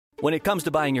When it comes to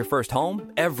buying your first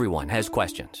home, everyone has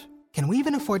questions. Can we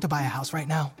even afford to buy a house right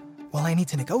now? Well, I need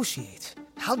to negotiate.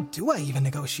 How do I even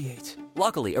negotiate?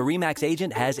 Luckily, a RE/MAX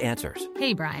agent has answers.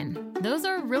 Hey, Brian, those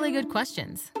are really good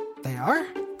questions. They are?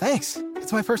 Thanks.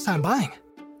 It's my first time buying.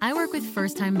 I work with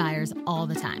first-time buyers all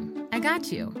the time. I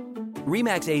got you.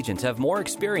 RE/MAX agents have more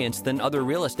experience than other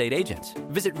real estate agents.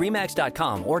 Visit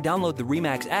RE/MAX.com or download the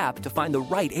RE/MAX app to find the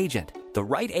right agent. The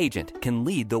right agent can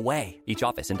lead the way. Each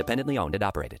office independently owned and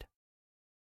operated.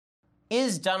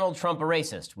 Is Donald Trump a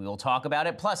racist? We will talk about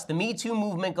it. Plus, the Me Too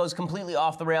movement goes completely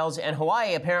off the rails, and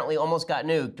Hawaii apparently almost got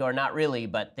nuked, or not really,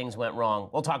 but things went wrong.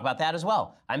 We'll talk about that as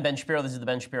well. I'm Ben Shapiro. This is The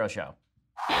Ben Shapiro Show.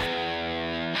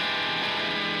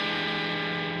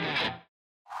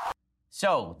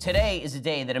 So, today is a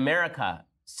day that America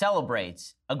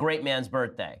celebrates a great man's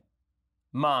birthday.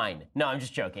 Mine. No, I'm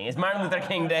just joking. It's Martin Luther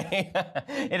King Day.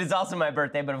 It is also my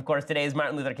birthday, but of course today is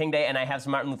Martin Luther King Day, and I have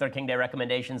some Martin Luther King Day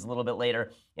recommendations a little bit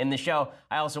later in the show.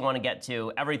 I also want to get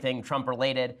to everything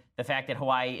Trump-related, the fact that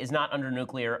Hawaii is not under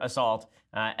nuclear assault,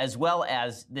 as well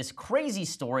as this crazy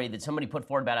story that somebody put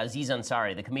forward about Aziz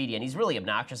Ansari, the comedian. He's really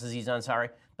obnoxious, Aziz Ansari,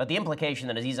 but the implication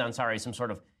that Aziz Ansari is some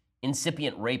sort of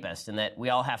incipient rapist and that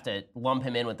we all have to lump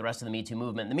him in with the rest of the Me Too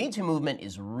movement. The Me Too movement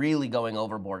is really going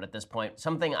overboard at this point,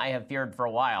 something I have feared for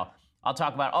a while. I'll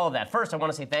talk about all of that. First, I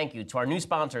want to say thank you to our new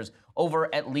sponsors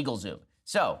over at LegalZoom.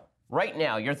 So, right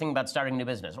now, you're thinking about starting a new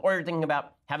business, or you're thinking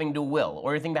about having to do a will,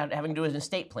 or you're thinking about having to do an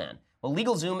estate plan. Well,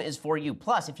 LegalZoom is for you.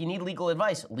 Plus, if you need legal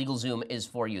advice, LegalZoom is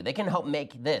for you. They can help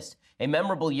make this a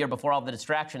memorable year before all the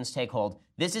distractions take hold.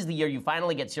 This is the year you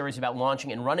finally get serious about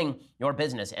launching and running your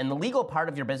business. And the legal part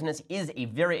of your business is a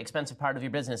very expensive part of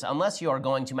your business, unless you are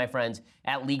going to my friends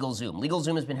at LegalZoom.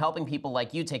 LegalZoom has been helping people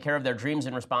like you take care of their dreams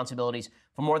and responsibilities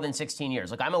for more than 16 years.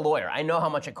 Look, I'm a lawyer. I know how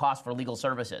much it costs for legal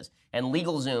services. And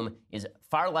LegalZoom is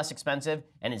far less expensive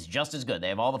and is just as good. They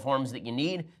have all the forms that you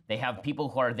need. They have people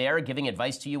who are there giving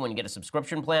advice to you when you get a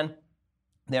subscription plan.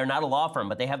 They're not a law firm,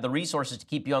 but they have the resources to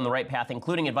keep you on the right path,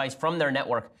 including advice from their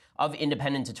network of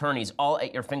independent attorneys, all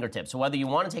at your fingertips. So whether you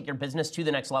want to take your business to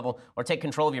the next level or take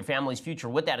control of your family's future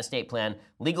with that estate plan,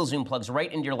 LegalZoom plugs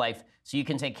right into your life so you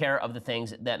can take care of the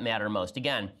things that matter most.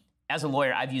 Again, as a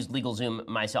lawyer, I've used LegalZoom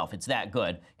myself. It's that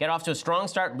good. Get off to a strong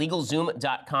start,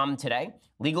 LegalZoom.com today,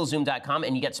 LegalZoom.com,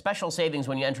 and you get special savings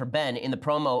when you enter Ben in the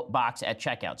promo box at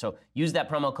checkout. So use that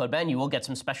promo code Ben. You will get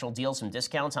some special deals, some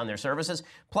discounts on their services.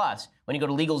 Plus, when you go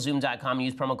to LegalZoom.com and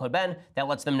use promo code Ben, that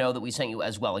lets them know that we sent you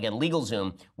as well. Again,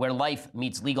 LegalZoom, where life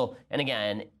meets legal. And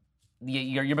again,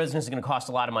 your business is going to cost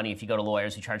a lot of money if you go to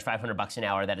lawyers who charge $500 an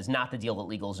hour. That is not the deal at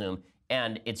LegalZoom,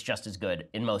 and it's just as good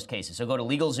in most cases. So go to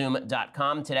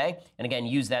LegalZoom.com today, and again,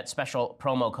 use that special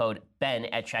promo code Ben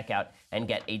at checkout and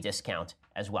get a discount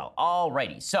as well.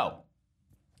 Alrighty, so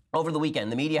over the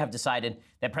weekend, the media have decided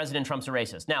that President Trump's a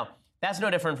racist. Now, that's no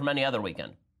different from any other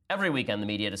weekend. Every weekend, the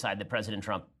media decide that President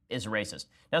Trump is a racist.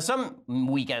 Now, some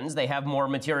weekends, they have more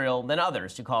material than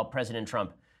others to call President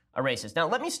Trump a racist. Now,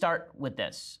 let me start with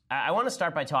this. I want to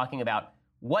start by talking about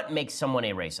what makes someone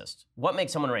a racist. What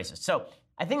makes someone a racist? So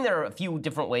I think there are a few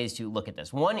different ways to look at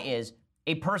this. One is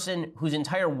a person whose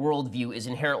entire worldview is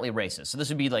inherently racist. So this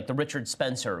would be like the Richard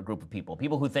Spencer group of people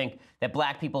who think that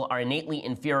black people are innately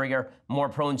inferior, more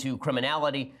prone to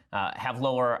criminality, have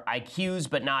lower IQs,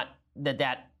 but not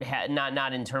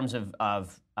in terms of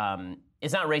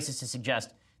it's not racist to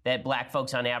suggest that black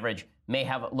folks on average may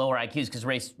have lower IQs because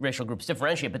racial groups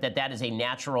differentiate, but that is a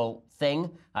natural thing,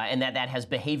 and that has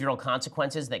behavioral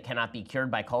consequences that cannot be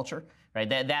cured by culture, right?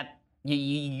 That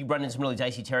you run into some really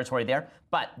dicey territory there.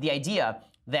 But the idea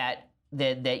that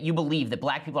you believe that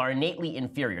black people are innately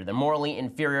inferior, they're morally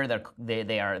inferior,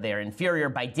 they are inferior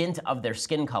by dint of their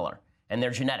skin color and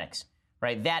their genetics,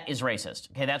 right? That is racist.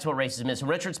 Okay, that's what racism is. So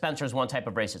Richard Spencer is one type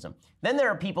of racism. Then there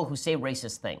are people who say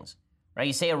racist things. Right?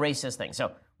 You say a racist thing.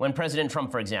 So when President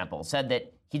Trump, for example, said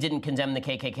that he didn't condemn the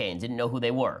KKK and didn't know who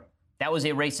they were, that was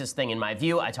a racist thing in my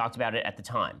view. I talked about it at the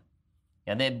time.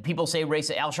 People say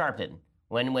racist. Al Sharpton,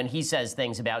 when he says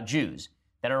things about Jews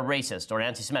that are racist or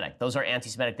anti-Semitic, those are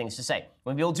anti-Semitic things to say.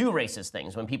 When people do racist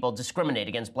things, when people discriminate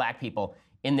against black people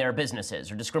in their businesses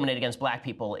or discriminate against black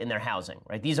people in their housing,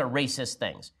 right? These are racist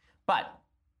things. But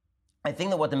I think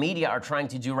that what the media are trying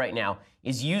to do right now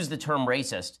is use the term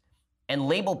racist and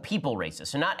label people racist.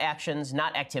 So not actions,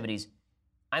 not activities.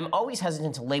 I'm always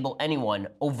hesitant to label anyone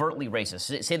overtly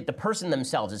racist. Say that the person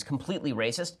themselves is completely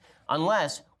racist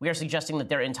unless we are suggesting that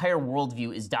their entire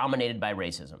worldview is dominated by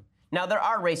racism. Now, there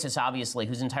are racists, obviously,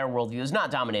 whose entire worldview is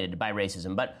not dominated by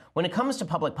racism. But when it comes to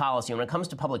public policy, when it comes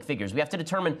to public figures, we have to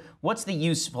determine what's the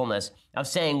usefulness of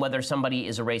saying whether somebody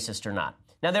is a racist or not.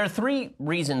 Now, there are three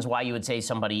reasons why you would say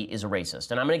somebody is a racist,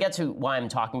 and I'm going to get to why I'm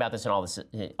talking about this and all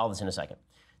this in a second.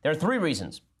 There are three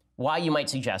reasons why you might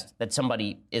suggest that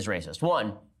somebody is racist.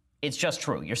 One, it's just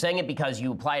true. You're saying it because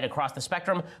you apply it across the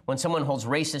spectrum. When someone holds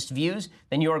racist views,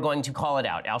 then you are going to call it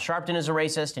out. Al Sharpton is a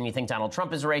racist, and you think Donald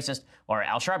Trump is a racist, or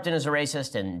Al Sharpton is a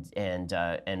racist,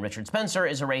 and Richard Spencer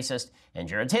is a racist, and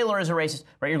Jared Taylor is a racist.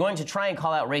 Right? You're going to try and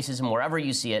call out racism wherever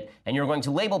you see it, and you're going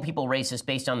to label people racist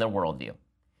based on their worldview.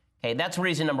 Okay, that's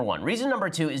reason number one. Reason number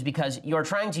two is because you're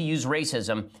trying to use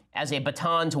racism as a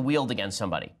baton to wield against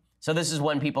somebody. So this is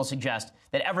when people suggest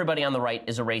that everybody on the right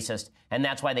is a racist, and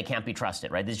that's why they can't be trusted,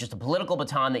 right? This is just a political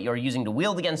baton that you're using to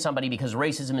wield against somebody because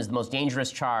racism is the most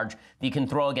dangerous charge that you can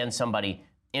throw against somebody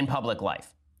in public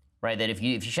life, right? That if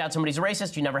you shout somebody's a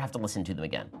racist, you never have to listen to them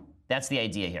again. That's the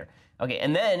idea here. Okay,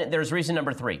 and then there's reason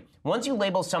number three. Once you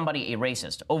label somebody a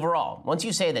racist, overall, once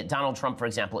you say that Donald Trump, for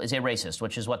example, is a racist,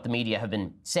 which is what the media have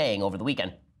been saying over the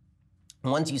weekend,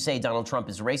 once you say Donald Trump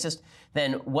is racist,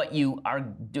 then what you are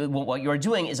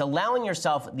doing is allowing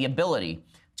yourself the ability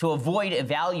to avoid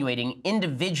evaluating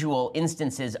individual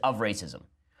instances of racism.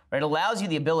 Right? It allows you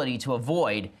the ability to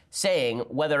avoid saying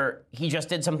whether he just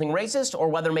did something racist or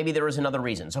whether maybe there was another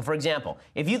reason. So, for example,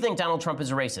 if you think Donald Trump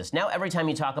is a racist, now every time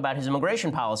you talk about his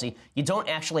immigration policy, you don't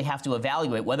actually have to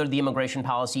evaluate whether the immigration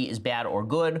policy is bad or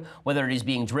good, whether it is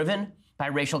being driven by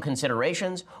racial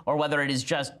considerations, or whether it is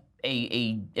just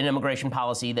an immigration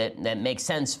policy that makes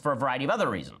sense for a variety of other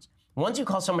reasons. Once you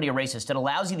call somebody a racist, it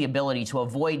allows you the ability to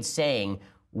avoid saying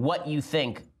what you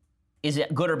think is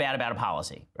good or bad about a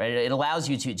policy, right? It allows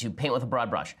you to paint with a broad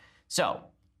brush. So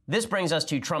this brings us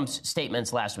to Trump's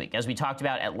statements last week. As we talked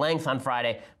about at length on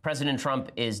Friday, President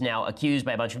Trump is now accused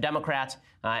by a bunch of Democrats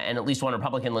and at least one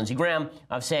Republican, Lindsey Graham,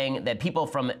 of saying that people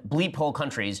from bleep hole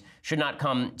countries should not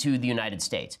come to the United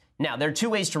States. Now, there are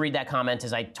two ways to read that comment,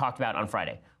 as I talked about on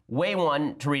Friday. Way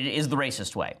one to read it is the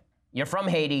racist way. You're from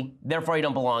Haiti, therefore you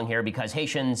don't belong here because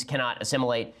Haitians cannot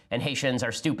assimilate and Haitians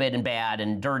are stupid and bad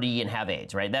and dirty and have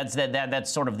AIDS, right? That's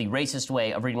sort of the racist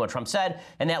way of reading what Trump said,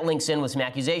 and that links in with some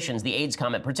accusations. The AIDS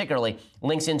comment particularly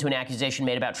links into an accusation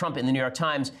made about Trump in the New York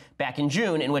Times back in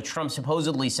June in which Trump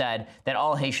supposedly said that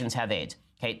all Haitians have AIDS.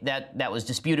 Okay, that was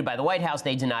disputed by the White House.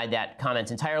 They denied that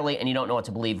comment entirely, and you don't know what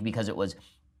to believe because it was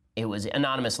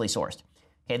anonymously sourced.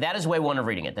 Okay, that is way one of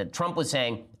reading it, that Trump was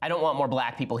saying, I don't want more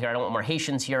black people here, I don't want more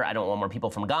Haitians here, I don't want more people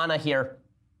from Ghana here.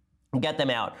 Get them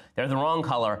out. They're the wrong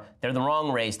color, they're the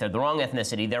wrong race, they're the wrong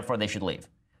ethnicity, therefore they should leave.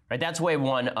 Right? That's way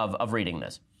one of reading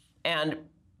this. And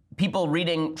people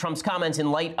reading Trump's comments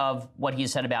in light of what he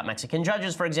said about Mexican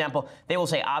judges, for example, they will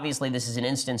say, obviously, this is an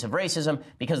instance of racism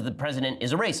because the president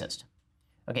is a racist.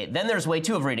 Okay, then there's way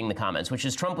two of reading the comments, which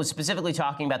is Trump was specifically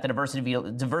talking about the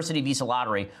diversity visa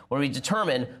lottery, where we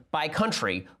determine by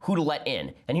country who to let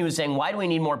in. And he was saying, why do we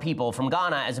need more people from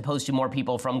Ghana as opposed to more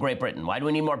people from Great Britain? Why do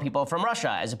we need more people from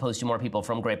Russia as opposed to more people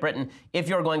from Great Britain? If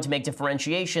you're going to make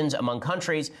differentiations among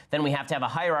countries, then we have to have a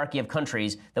hierarchy of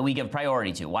countries that we give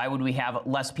priority to. Why would we have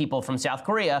less people from South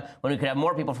Korea when we could have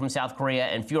more people from South Korea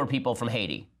and fewer people from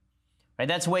Haiti? Right,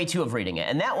 that's way two of reading it.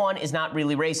 And that one is not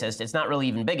really racist. It's not really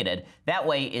even bigoted. That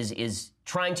way is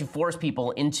trying to force people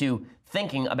into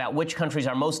thinking about which countries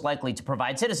are most likely to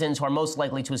provide citizens who are most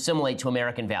likely to assimilate to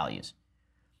American values.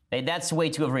 Right, that's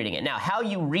way two of reading it. Now, how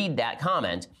you read that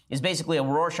comment is basically a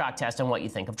Rorschach test on what you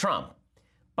think of Trump.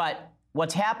 But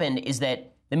what's happened is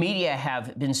that the media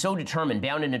have been so determined,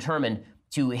 bound and determined,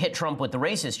 to hit Trump with the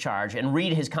racist charge and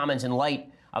read his comments in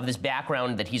light of this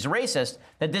background that he's a racist,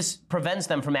 that this prevents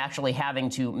them from actually having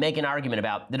to make an argument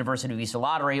about the diversity visa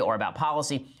lottery or about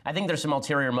policy. I think there's some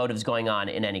ulterior motives going on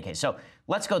in any case. So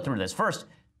let's go through this. First,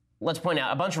 let's point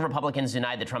out a bunch of Republicans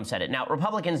denied that Trump said it. Now,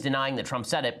 Republicans denying that Trump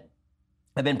said it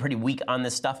have been pretty weak on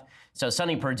this stuff. So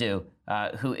Sonny Perdue,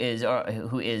 who is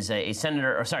a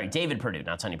senator, or sorry, David Perdue,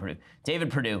 not Sonny Perdue, David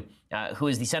Perdue, who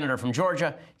is the senator from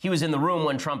Georgia. He was in the room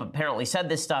when Trump apparently said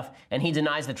this stuff, and he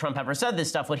denies that Trump ever said this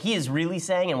stuff. What he is really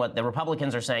saying, and what the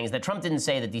Republicans are saying, is that Trump didn't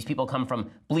say that these people come from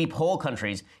bleep hole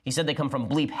countries. He said they come from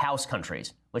bleep house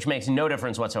countries, which makes no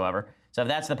difference whatsoever. So if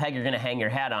that's the peg you're going to hang your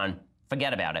hat on,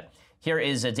 forget about it. Here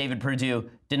is David Perdue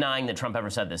denying that Trump ever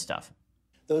said this stuff.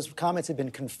 Those comments have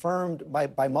been confirmed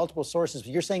by multiple sources.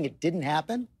 You're saying it didn't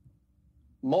happen?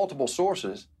 Multiple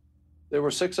sources. There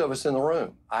were 6 of us in the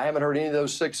room. I haven't heard any of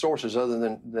those 6 sources other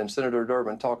than Senator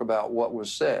Durbin talk about what was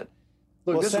said.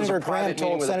 Look, well, this Senator was a private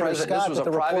Graham told Senator Scott that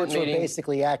the reports were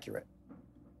basically accurate.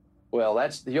 Well,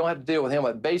 you don't have to deal with him.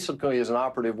 But basically is an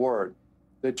operative word.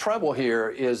 The trouble here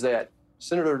is that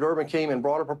Senator Durbin came and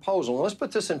brought a proposal. And let's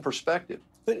put this in perspective.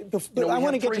 But I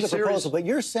want to get to the proposal. But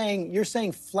you're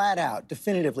saying flat out,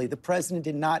 definitively, the president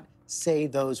did not say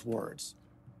those words.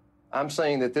 I'm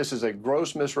saying that this is a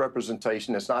gross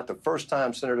misrepresentation. It's not the first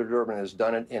time Senator Durbin has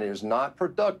done it, and it is not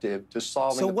productive to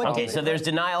solving the problem. Okay, so there's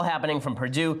denial happening from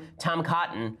Purdue. Tom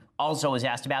Cotton also was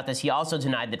asked about this. He also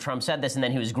denied that Trump said this, and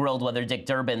then he was grilled whether Dick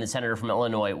Durbin, the senator from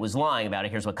Illinois, was lying about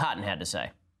it. Here's what Cotton had to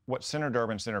say. What Senator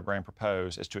Durbin and Senator Graham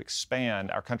propose is to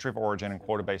expand our country of origin and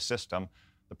quota-based system.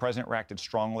 The president reacted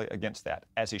strongly against that,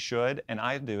 as he should, and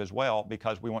I do as well,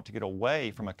 because we want to get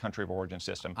away from a country of origin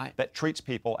system that treats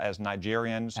people as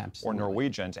Nigerians or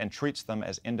Norwegians and treats them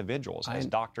as individuals, as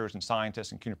doctors and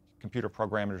scientists and computer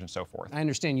programmers and so forth. I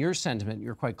understand your sentiment.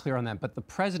 You're quite clear on that. But the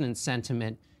president's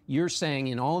sentiment, you're saying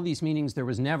in all of these meetings there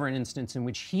was never an instance in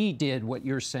which he did what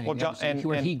you're saying, well, John,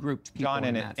 where he grouped people John,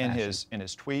 in that fashion. in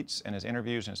his tweets, in his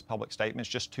interviews, in his public statements,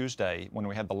 just Tuesday, when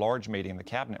we had the large meeting in the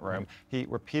cabinet room, he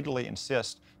repeatedly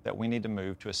insists that we need to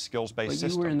move to a skills-based system.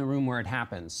 But you were in the room where it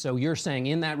happens. So you're saying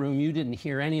in that room you didn't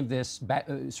hear any of this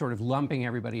sort of lumping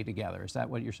everybody together. Is that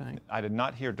what you're saying? I did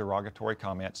not hear derogatory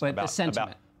comments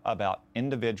about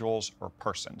individuals or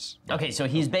persons. Okay, so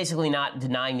he's basically not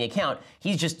denying the account.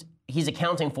 He's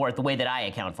accounting for it the way that I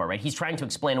account for it, right? He's trying to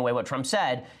explain away what Trump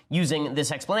said using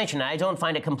this explanation. I don't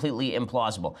find it completely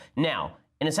implausible. Now,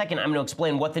 in a second, I'm going to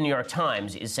explain what the New York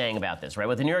Times is saying about this, right?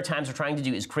 What the New York Times are trying to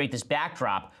do is create this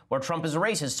backdrop where Trump is a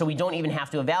racist, so we don't even have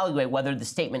to evaluate whether the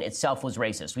statement itself was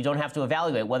racist. We don't have to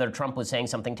evaluate whether Trump was saying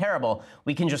something terrible.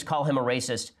 We can just call him a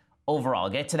racist overall. I'll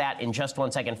get to that in just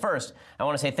 1 second. First, I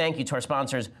want to say thank you to our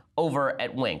sponsors over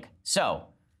at Wink. So,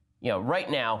 right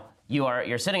now,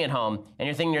 you're sitting at home and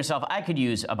you're thinking to yourself, I could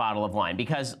use a bottle of wine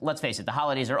because, let's face it, the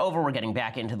holidays are over, we're getting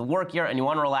back into the work year, and you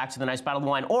want to relax with a nice bottle of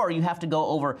wine, or you have to go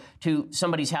over to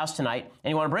somebody's house tonight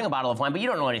and you want to bring a bottle of wine, but you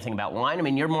don't know anything about wine. I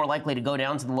mean, you're more likely to go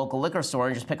down to the local liquor store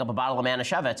and just pick up a bottle of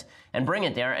Manischewitz and bring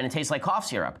it there, and it tastes like cough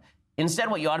syrup.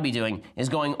 Instead, what you ought to be doing is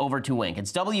going over to Wink.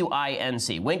 It's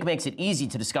W-I-N-C. Wink makes it easy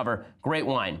to discover great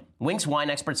wine. Wink's wine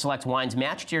experts select wines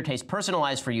matched to your taste,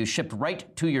 personalized for you, shipped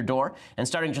right to your door, and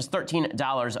starting just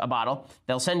 $13 a bottle.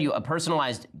 They'll send you a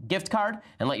personalized gift card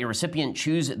and let your recipient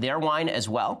choose their wine as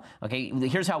well. Okay,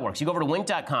 here's how it works. You go over to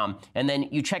Wink.com, and then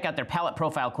you check out their palate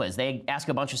profile quiz. They ask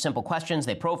a bunch of simple questions,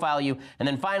 they profile you, and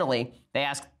then finally, they'll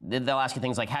ask you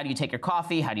things like, how do you take your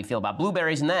coffee? How do you feel about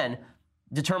blueberries? And then,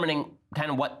 determining kind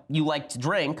of what you like to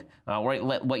drink, or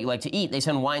what you like to eat, they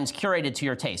send wines curated to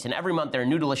your taste. And every month there are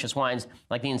new delicious wines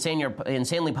like the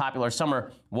insanely popular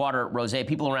Summer Water Rosé.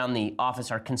 People around the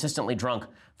office are consistently drunk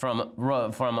from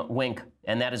Wink,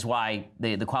 and that is why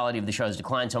the quality of the show has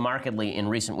declined so markedly in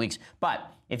recent weeks. But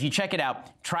if you check it out,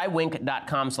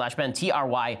 trywink.com/Ben,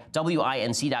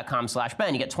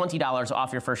 TRYWINC.com/Ben. You get $20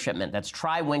 off your first shipment. That's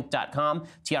trywink.com,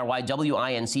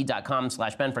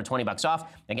 TRYWINC.com/Ben for $20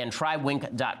 off. Again,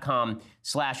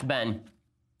 trywink.com/Ben.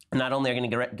 Not only are you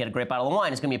going to get a great bottle of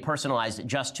wine, it's going to be personalized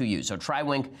just to you. So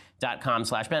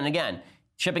trywink.com/Ben. And again,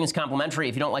 shipping is complimentary.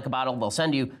 If you don't like a bottle,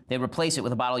 they replace it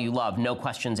with a bottle you love, no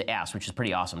questions asked, which is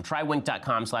pretty awesome.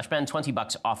 Trywink.com/Ben,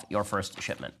 $20 off your first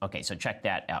shipment. Okay, so check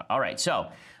that out. All right,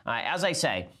 so as I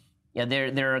say,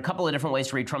 there are a couple of different ways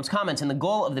to read Trump's comments, and the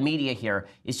goal of the media here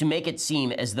is to make it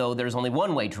seem as though there's only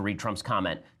one way to read Trump's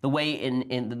comment, the way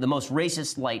in the most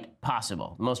racist light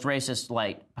possible,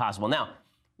 Now,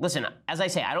 listen, as I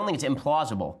say, I don't think it's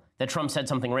implausible that Trump said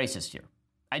something racist here.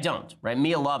 I don't, right?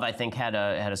 Mia Love, I think, had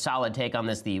a solid take on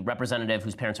this. The representative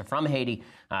whose parents are from Haiti,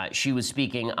 she was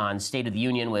speaking on State of the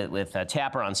Union with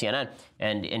Tapper on CNN,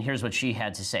 and here's what she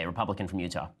had to say, Republican from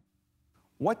Utah.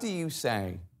 What do you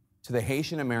say to the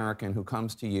Haitian American who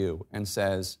comes to you and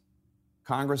says,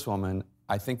 Congresswoman,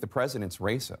 I think the president's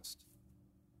racist?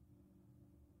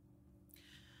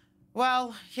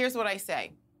 Well, here's what I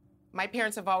say. My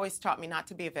parents have always taught me not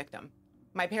to be a victim.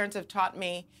 My parents have taught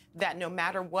me that no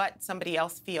matter what somebody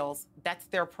else feels, that's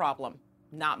their problem,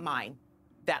 not mine.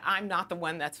 That I'm not the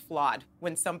one that's flawed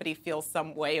when somebody feels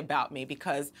some way about me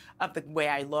because of the way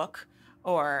I look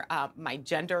or my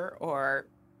gender or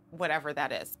whatever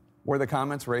that is. Were the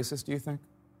comments racist, do you think?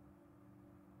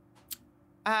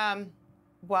 I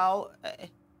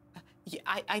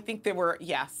think they were,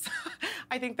 yes.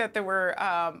 I think that they were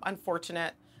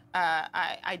unfortunate.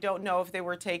 I don't know if they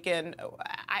were taken.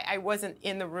 I wasn't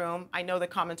in the room. I know the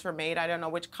comments were made. I don't know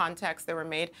which context they were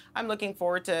made. I'm looking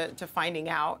forward to finding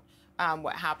out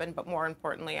what happened, but more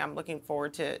importantly, I'm looking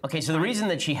forward to... Okay, so the reason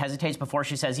that she hesitates before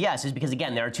she says yes is because,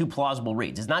 again, there are two plausible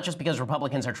reads. It's not just because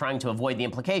Republicans are trying to avoid the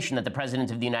implication that the President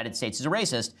of the United States is a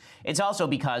racist. It's also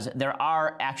because there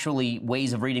are actually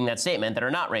ways of reading that statement that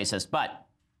are not racist. But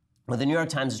what the New York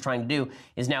Times is trying to do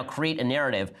is now create a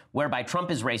narrative whereby Trump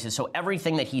is racist, so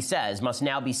everything that he says must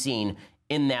now be seen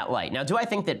in that light. Now, do I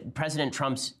think that President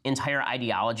Trump's entire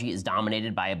ideology is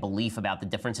dominated by a belief about the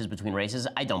differences between races?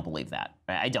 I don't believe that.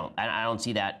 I don't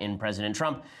see that in President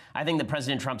Trump. I think that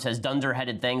President Trump says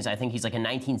dunderheaded things. I think he's like a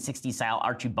 1960s-style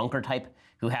Archie Bunker type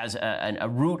who has a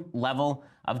root level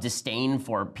of disdain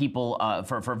for people,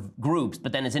 for groups,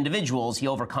 but then as individuals, he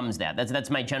overcomes that. That's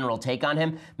my general take on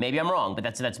him. Maybe I'm wrong, but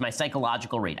that's my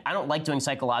psychological read. I don't like doing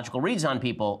psychological reads on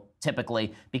people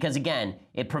typically because, again,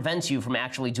 it prevents you from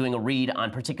actually doing a read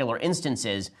on particular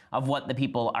instances of what the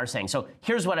people are saying. So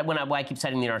here's why I keep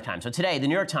citing the New York Times. So today, the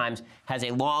New York Times has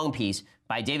a long piece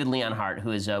by David Leonhardt,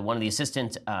 who is one of the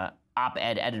assistant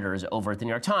op-ed editors over at the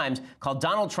New York Times, called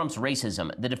Donald Trump's Racism,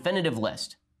 the Definitive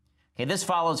List. Okay, this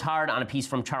follows hard on a piece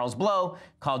from Charles Blow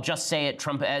called Just Say It,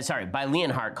 Trump, by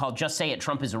Leonhardt called Just Say It,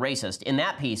 Trump is a Racist. In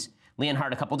that piece,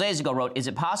 Leonhardt a couple days ago wrote, is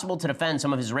it possible to defend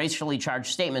some of his racially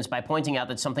charged statements by pointing out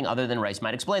that something other than race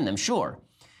might explain them? Sure.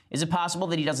 Is it possible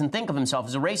that he doesn't think of himself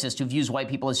as a racist who views white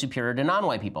people as superior to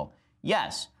non-white people?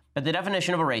 Yes. But the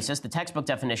definition of a racist, the textbook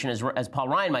definition, as Paul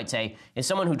Ryan might say, is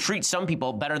someone who treats some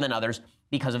people better than others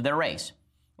because of their race.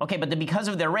 Okay, but the because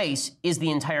of their race is the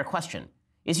entire question.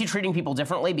 Is he treating people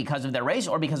differently because of their race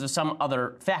or because of some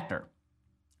other factor?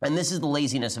 And this is the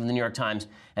laziness of the New York Times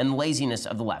and the laziness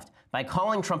of the left. By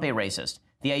calling Trump a racist,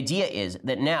 the idea is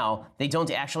that now they don't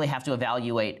actually have to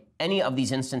evaluate any of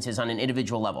these instances on an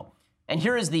individual level. And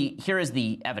here is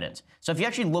the evidence. So if you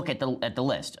actually look at the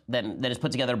list that is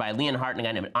put together by Leonhardt and a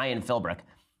guy named Ian Philbrick,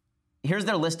 here's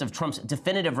their list of Trump's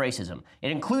definitive racism.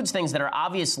 It includes things that are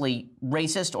obviously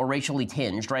racist or racially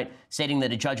tinged, right? Stating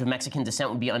that a judge of Mexican descent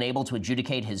would be unable to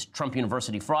adjudicate his Trump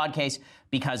University fraud case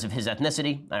because of his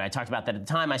ethnicity. And I talked about that at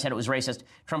the time. I said it was racist.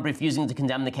 Trump refusing to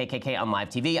condemn the KKK on live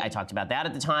TV. I talked about that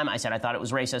at the time. I said I thought it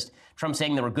was racist. Trump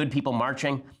saying there were good people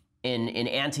marching in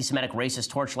anti-Semitic racist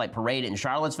torchlight parade in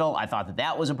Charlottesville. I thought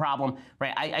that was a problem,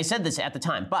 right? I said this at the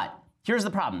time. But here's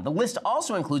the problem. The list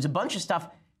also includes a bunch of stuff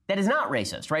that is not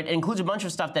racist, right? It includes a bunch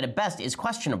of stuff that at best is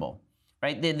questionable,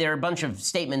 right? There are a bunch of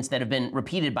statements that have been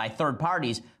repeated by third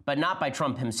parties, but not by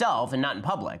Trump himself and not in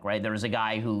public, right? There was a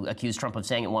guy who accused Trump of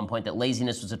saying at one point that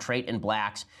laziness was a trait in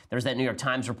blacks. There was that New York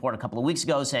Times report a couple of weeks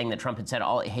ago saying that Trump had said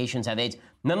all Haitians have AIDS.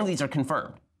 None of these are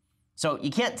confirmed. So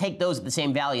you can't take those at the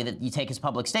same value that you take his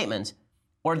public statements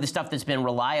or the stuff that's been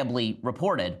reliably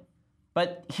reported.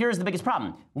 But here's the biggest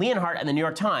problem. Leonhardt and the New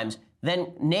York Times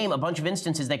then name a bunch of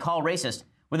instances they call racist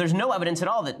where there's no evidence at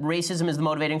all that racism is the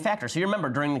motivating factor. So you remember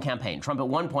during the campaign, Trump at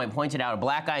one point pointed out a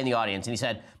black guy in the audience and he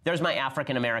said, there's my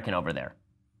African American over there.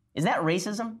 Is that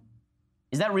racism?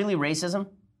 Is that really racism?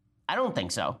 I don't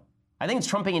think so. I think it's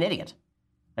Trump being an idiot.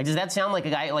 Like, does that sound like a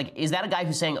guy, like, is that a guy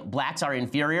who's saying blacks are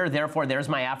inferior, therefore there's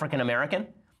my African American?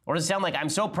 Or does it sound like I'm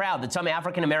so proud that some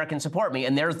African Americans support me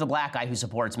and there's the black guy who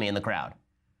supports me in the crowd?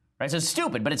 Right? So it's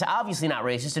stupid, but it's obviously not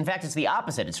racist. In fact, it's the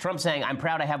opposite. It's Trump saying, I'm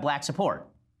proud I have black support.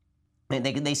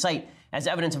 They cite as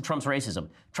evidence of Trump's racism,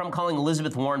 Trump calling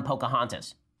Elizabeth Warren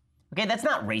Pocahontas. Okay, that's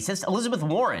not racist. Elizabeth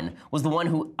Warren was the one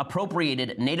who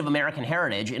appropriated Native American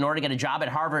heritage in order to get a job at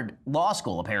Harvard Law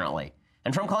School, apparently.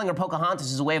 And Trump calling her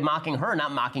Pocahontas is a way of mocking her,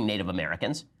 not mocking Native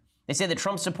Americans. They say that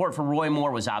Trump's support for Roy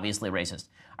Moore was obviously racist.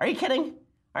 Are you kidding?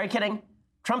 Are you kidding?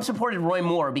 Trump supported Roy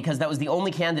Moore because that was the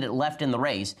only candidate left in the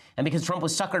race, and because Trump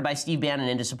was suckered by Steve Bannon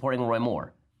into supporting Roy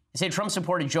Moore. They say Trump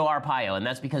supported Joe Arpaio, and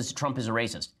that's because Trump is a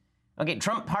racist. Okay,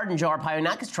 Trump pardoned Joe Arpaio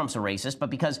not because Trump's a racist, but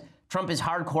because Trump is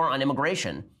hardcore on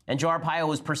immigration, and Joe Arpaio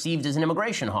was perceived as an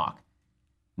immigration hawk.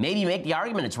 Maybe make the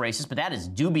argument it's racist, but that is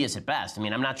dubious at best. I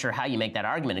mean, I'm not sure how you make that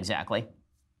argument exactly.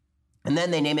 And then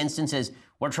they name instances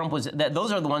where Trump was,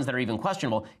 those are the ones that are even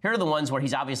questionable. Here are the ones where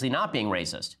he's obviously not being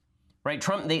racist. Right?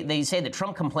 Trump, they say that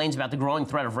Trump complains about the growing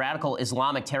threat of radical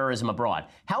Islamic terrorism abroad.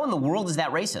 How in the world is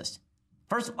that racist?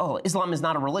 First, Islam is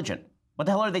not a religion. What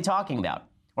the hell are they talking about?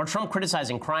 Or Trump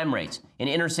criticizing crime rates in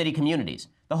inner city communities.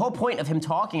 The whole point of him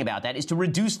talking about that is to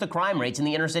reduce the crime rates in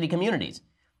the inner city communities.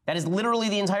 That is literally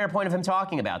the entire point of him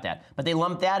talking about that. But they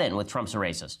lump that in with Trump's a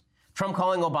racist. Trump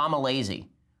calling Obama lazy.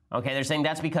 Okay, they're saying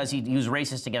that's because he was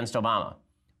racist against Obama.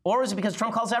 Or is it because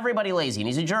Trump calls everybody lazy and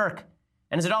he's a jerk?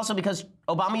 And is it also because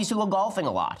Obama used to go golfing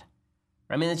a lot?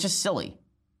 I mean, it's just silly.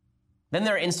 Then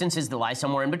there are instances that lie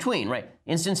somewhere in between, right?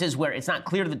 Instances where it's not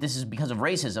clear that this is because of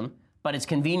racism, but it's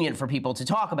convenient for people to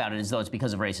talk about it as though it's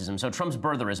because of racism. So Trump's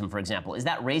birtherism, for example, is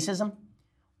that racism?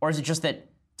 Or is it just that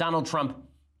Donald Trump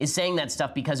is saying that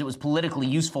stuff because it was politically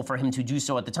useful for him to do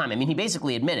so at the time? I mean, he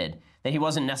basically admitted that he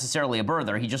wasn't necessarily a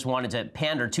birther. He just wanted to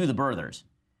pander to the birthers.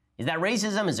 Is that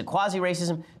racism? Is it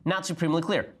quasi-racism? Not supremely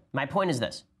clear. My point is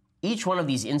this. Each one of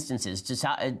these instances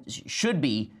should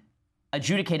be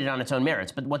adjudicated on its own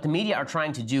merits. But what the media are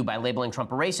trying to do by labeling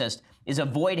Trump a racist is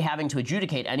avoid having to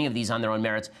adjudicate any of these on their own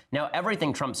merits. Now,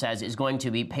 everything Trump says is going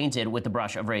to be painted with the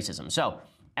brush of racism. So,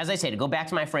 as I say, to go back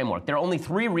to my framework, there are only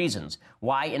 3 reasons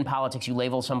why in politics you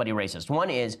label somebody racist. One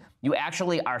is you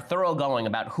actually are thoroughgoing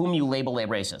about whom you label a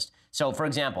racist. So, for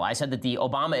example, I said that the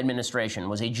Obama administration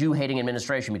was a Jew-hating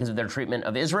administration because of their treatment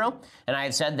of Israel, and I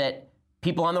have said that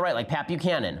people on the right, like Pat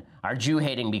Buchanan, are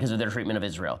Jew-hating because of their treatment of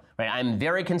Israel. Right? I'm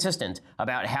very consistent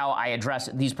about how I address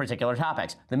these particular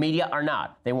topics. The media are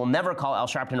not. They will never call Al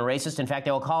Sharpton a racist. In fact,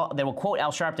 they will quote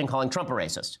Al Sharpton calling Trump a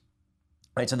racist.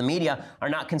 Right? So the media are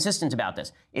not consistent about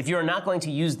this. If you're not going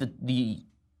to use the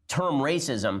term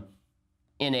racism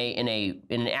in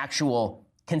an actual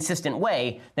consistent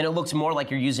way, then it looks more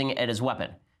like you're using it as a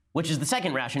weapon. Which is the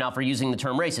second rationale for using the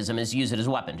term racism, is to use it as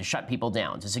a weapon, to shut people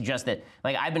down, to suggest that,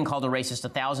 like, I've been called a racist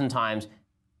 1,000 times.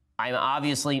 I'm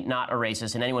obviously not a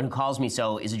racist, and anyone who calls me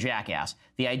so is a jackass.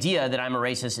 The idea that I'm a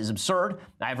racist is absurd.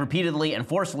 I've repeatedly and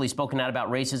forcefully spoken out about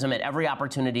racism at every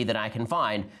opportunity that I can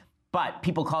find. But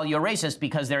people call you a racist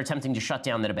because they're attempting to shut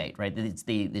down the debate, right? It's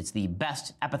the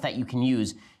best epithet you can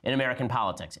use in American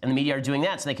politics. And the media are doing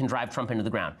that so they can drive Trump into the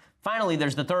ground. Finally,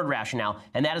 there's the third rationale,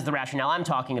 and that is the rationale I'm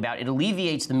talking about. It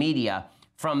alleviates the media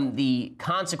from the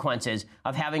consequences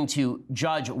of having to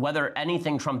judge whether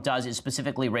anything Trump does is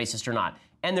specifically racist or not.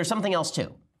 And there's something else,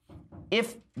 too.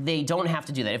 If they don't have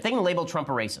to do that, if they can label Trump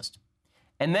a racist,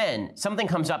 and then something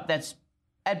comes up that's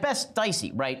at best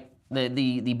dicey, right?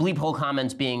 The bleep hole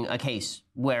comments being a case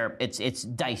where it's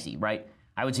dicey, right?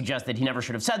 I would suggest that he never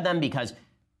should have said them because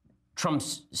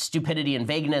Trump's stupidity and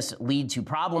vagueness lead to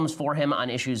problems for him on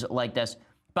issues like this.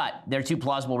 But they're 2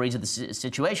 plausible reads of the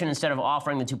situation. Instead of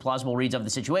offering the 2 plausible reads of the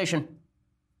situation,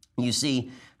 you see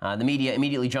the media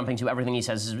immediately jumping to everything he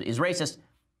says is racist.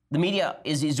 The media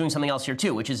is doing something else here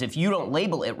too, which is if you don't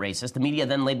label it racist, the media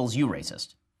then labels you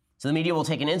racist. So the media will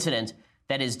take an incident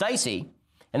that is dicey,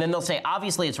 and then they'll say,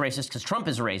 obviously it's racist because Trump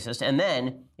is a racist. And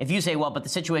then if you say, well, but the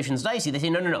situation's dicey, they say,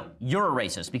 no, you're a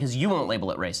racist because you won't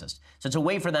label it racist. So it's a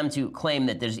way for them to claim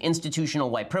that there's institutional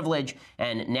white privilege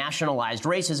and nationalized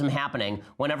racism happening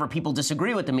whenever people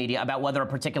disagree with the media about whether a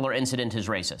particular incident is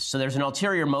racist. So there's an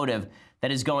ulterior motive that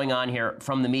is going on here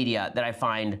from the media that I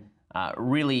find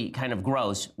really kind of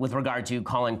gross with regard to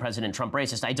calling President Trump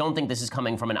racist. I don't think this is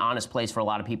coming from an honest place for a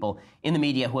lot of people in the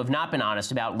media who have not been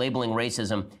honest about labeling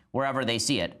racism wherever they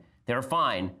see it. They're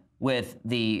fine with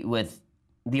the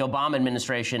Obama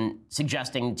administration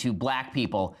suggesting to black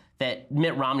people that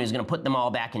Mitt Romney is going to put them all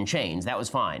back in chains. That was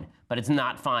fine. But it's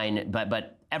not fine.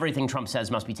 But everything Trump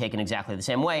says must be taken exactly the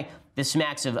same way. This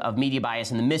smacks of media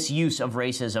bias and the misuse of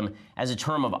racism as a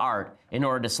term of art in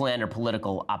order to slander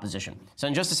political opposition. So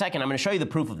in just a second, I'm going to show you the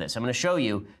proof of this. I'm going to show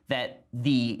you that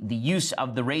the use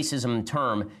of the racism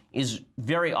term is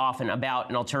very often about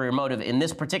an ulterior motive. In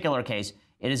this particular case,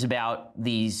 it is about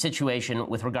the situation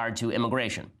with regard to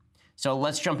immigration. So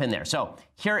let's jump in there. So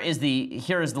here is the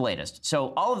latest.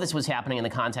 So all of this was happening in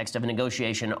the context of a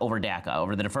negotiation over DACA,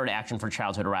 over the Deferred Action for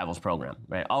Childhood Arrivals program,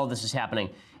 right? All of this is happening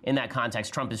in that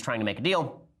context. Trump is trying to make a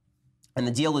deal, and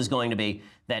the deal is going to be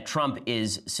that Trump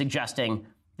is suggesting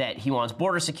that he wants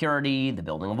border security, the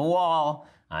building of a wall,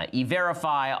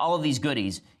 E-Verify, all of these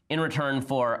goodies in return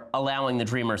for allowing the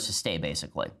Dreamers to stay,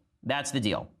 basically. That's the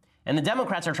deal. And the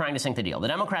Democrats are trying to sink the deal. The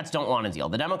Democrats don't want a deal.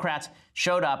 The Democrats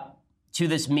showed up to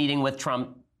this meeting with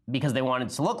Trump because they wanted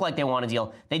to look like they want a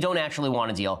deal. They don't actually want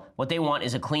a deal. What they want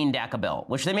is a clean DACA bill,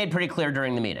 which they made pretty clear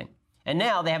during the meeting. And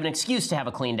now they have an excuse to have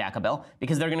a clean DACA bill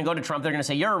because they're going to go to Trump. They're going to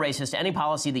say, you're a racist. Any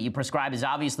policy that you prescribe is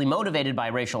obviously motivated by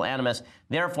racial animus.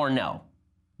 Therefore, no.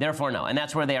 Therefore, no. And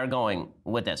that's where they are going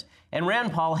with this. And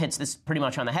Rand Paul hits this pretty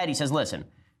much on the head. He says, listen,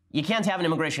 you can't have an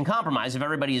immigration compromise if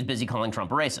everybody is busy calling Trump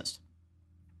a racist.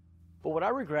 But what I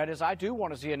regret is I do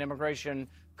want to see an immigration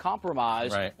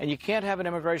compromise, right. And you can't have an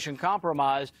immigration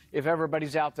compromise if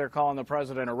everybody's out there calling the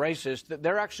president a racist.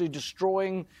 They're actually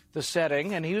destroying the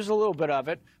setting, and he was a little bit of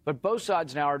it, but both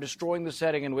sides now are destroying the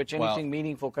setting in which anything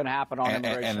meaningful can happen on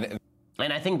immigration.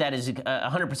 And I think that is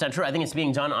 100% true. I think it's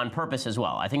being done on purpose as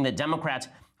well. I think that Democrats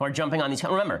who are jumping on these...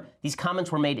 Remember, these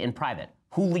comments were made in private.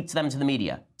 Who leaked them to the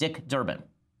media? Dick Durbin,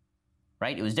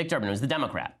 right? It was Dick Durbin. It was the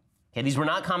Democrat. Okay, these were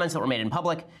not comments that were made in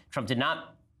public. Trump did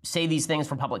not say these things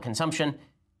for public consumption.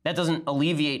 That doesn't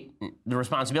alleviate the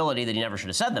responsibility that he never should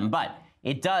have said them, but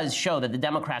it does show that the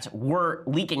Democrats were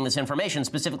leaking this information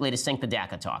specifically to sink the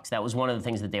DACA talks. That was one of the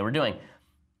things that they were doing.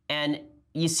 And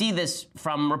you see this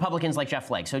from Republicans like Jeff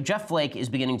Flake. So Jeff Flake is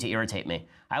beginning to irritate me.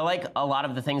 I like a lot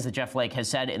of the things that Jeff Flake has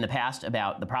said in the past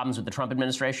about the problems with the Trump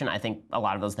administration. I think a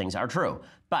lot of those things are true.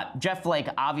 But Jeff Flake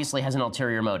obviously has an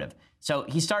ulterior motive. So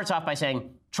he starts off by saying,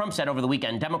 Trump said over the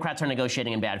weekend, Democrats are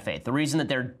negotiating in bad faith. The reason that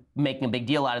they're making a big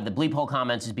deal out of the bleep hole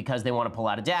comments is because they want to pull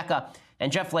out of DACA.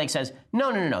 And Jeff Flake says,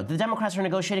 no. The Democrats are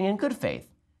negotiating in good faith.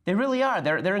 They really are.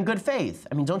 They're in good faith.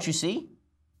 I mean, don't you see?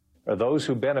 Those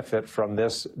who benefit from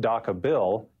this DACA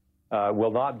bill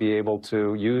will not be able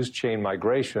to use chain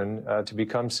migration to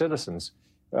become citizens.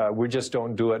 We just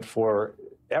don't do it for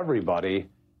everybody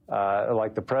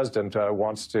like the president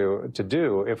wants to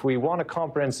do. If we want a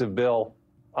comprehensive bill,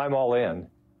 I'm all in.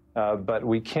 But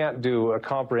we can't do a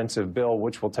comprehensive bill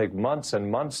which will take months and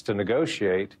months to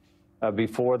negotiate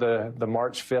before the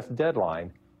March 5th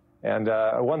deadline. And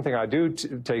one thing I do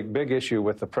take big issue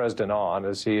with the president on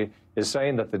is he is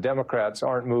saying that the Democrats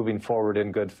aren't moving forward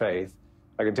in good faith.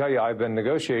 I can tell you I've been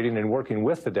negotiating and working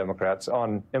with the Democrats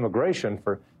on immigration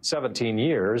for 17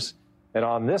 years, and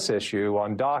on this issue,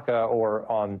 on DACA or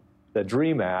on the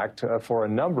DREAM Act for a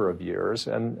number of years,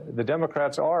 and the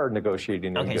Democrats are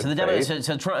negotiating in good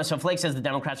faith. So Flake says the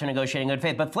Democrats are negotiating in good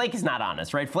faith, but Flake is not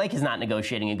honest, right? Flake is not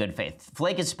negotiating in good faith.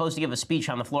 Flake is supposed to give a speech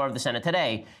on the floor of the Senate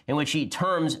today in which he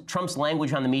terms Trump's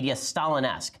language on the media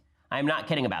Stalin-esque. I'm not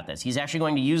kidding about this. He's actually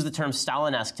going to use the term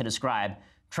Stalin-esque to describe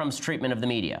Trump's treatment of the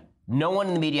media. No one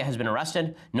in the media has been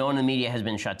arrested. No one in the media has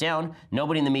been shut down.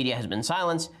 Nobody in the media has been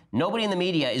silenced. Nobody in the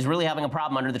media is really having a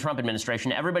problem under the Trump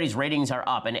administration. Everybody's ratings are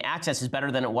up, and access is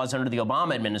better than it was under the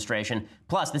Obama administration.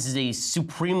 Plus, this is a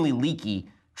supremely leaky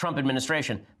Trump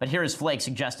administration. But here is Flake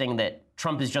suggesting that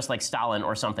Trump is just like Stalin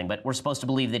or something. But we're supposed to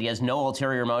believe that he has no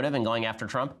ulterior motive in going after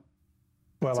Trump?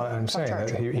 Well, I'm saying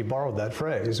that he borrowed that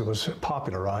phrase. It was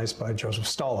popularized by Joseph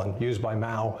Stalin, used by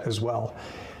Mao as well.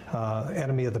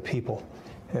 Enemy of the people.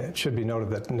 It should be noted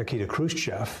that Nikita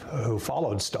Khrushchev, who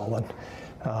followed Stalin,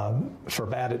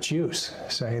 forbade its use,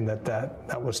 saying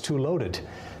that was too loaded,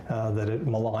 that it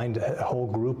maligned a whole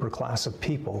group or class of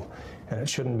people, and it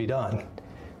shouldn't be done.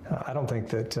 I don't think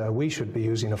that we should be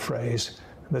using a phrase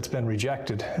that's been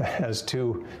rejected as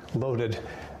too loaded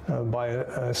by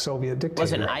a Soviet dictator.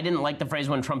 Listen, I didn't like the phrase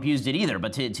when Trump used it either,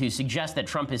 but to suggest that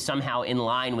Trump is somehow in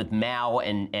line with Mao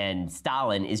and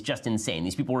Stalin is just insane.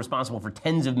 These people were responsible for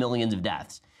tens of millions of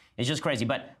deaths. It's just crazy.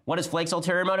 But what is Flake's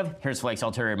ulterior motive? Here's Flake's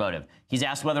ulterior motive. He's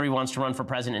asked whether he wants to run for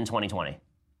president in 2020.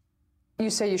 You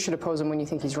say you should oppose him when you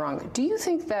think he's wrong. Do you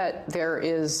think that there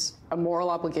is a moral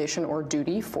obligation or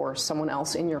duty for someone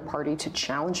else in your party to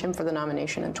challenge him for the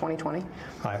nomination in 2020?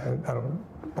 I don't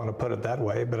want to put it that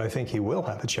way, but I think he will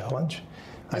have a challenge.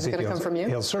 Is it going to come from you?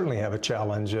 He'll certainly have a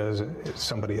challenge as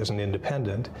somebody as an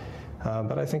independent,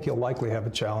 but I think he'll likely have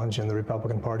a challenge in the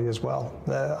Republican Party as well.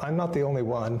 I'm not the only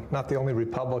one, not the only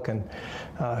Republican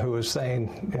who is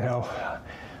saying,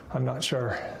 I'm not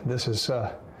sure this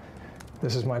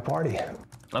is my party.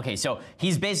 Okay, so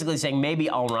he's basically saying, maybe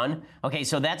I'll run. Okay,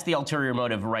 so that's the ulterior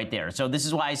motive right there. So this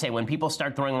is why I say when people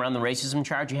start throwing around the racism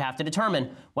charge, you have to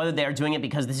determine whether they're doing it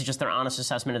because this is just their honest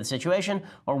assessment of the situation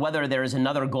or whether there is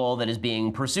another goal that is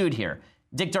being pursued here.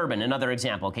 Dick Durbin, another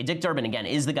example. Okay, Dick Durbin, again,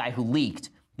 is the guy who leaked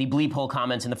the bleep hole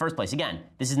comments in the first place. Again,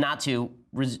 this is not to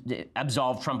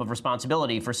absolve Trump of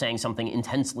responsibility for saying something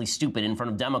intensely stupid in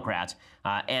front of Democrats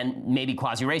and maybe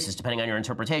quasi-racist, depending on your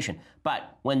interpretation.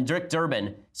 But when Dick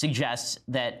Durbin suggests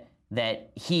that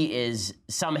he is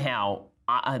somehow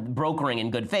brokering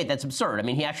in good faith, that's absurd. I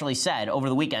mean, he actually said over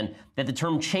the weekend that the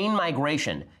term chain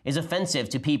migration is offensive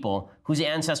to people whose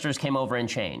ancestors came over in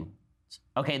chain.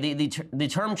 Okay, the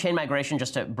term chain migration,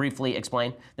 just to briefly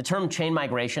explain, the term chain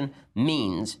migration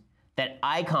means that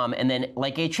I come and then,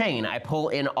 like a chain, I pull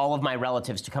in all of my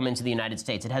relatives to come into the United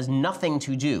States. It has nothing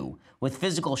to do with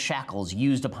physical shackles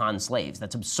used upon slaves.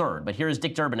 That's absurd. But here's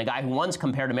Dick Durbin, a guy who once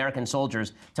compared American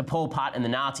soldiers to Pol Pot and the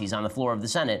Nazis on the floor of the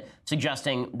Senate,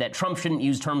 suggesting that Trump shouldn't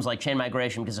use terms like chain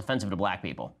migration because it's offensive to black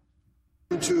people.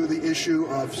 To the issue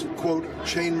of, quote,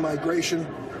 chain migration,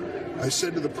 I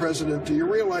said to the president, do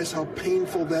you realize how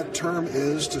painful that term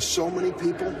is to so many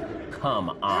people? Come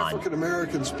on. African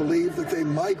Americans believe that they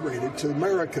migrated to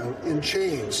America in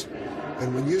chains.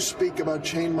 And when you speak about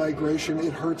chain migration,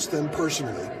 it hurts them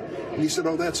personally. And he said,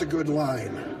 oh, that's a good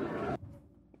line.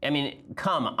 I mean,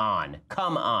 come on.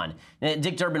 Come on.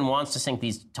 Dick Durbin wants to sink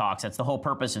these talks. That's the whole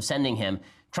purpose of sending him.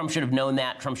 Trump should have known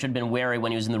that. Trump should have been wary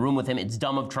when he was in the room with him. It's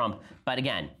dumb of Trump. But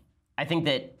again, I think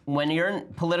that when you're in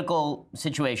political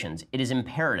situations, it is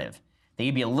imperative that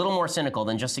you'd be a little more cynical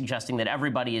than just suggesting that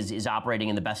everybody is operating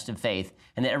in the best of faith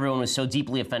and that everyone was so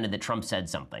deeply offended that Trump said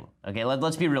something. Okay,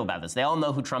 let's be real about this. They all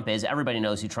know who Trump is. Everybody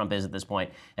knows who Trump is at this point.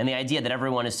 And the idea that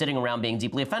everyone is sitting around being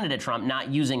deeply offended at Trump,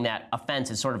 not using that offense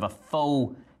as sort of a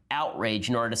faux outrage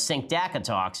in order to sink DACA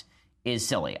talks, is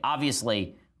silly.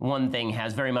 Obviously, one thing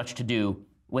has very much to do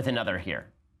with another here.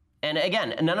 And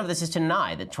again, none of this is to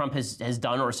deny that Trump has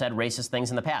done or said racist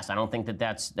things in the past. I don't think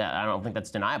that's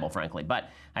deniable, frankly. But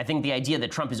I think the idea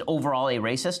that Trump is overall a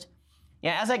racist,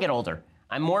 as I get older,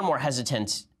 I'm more and more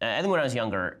hesitant. I think when I was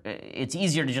younger, it's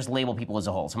easier to just label people as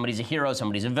a whole. Somebody's a hero,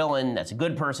 somebody's a villain, that's a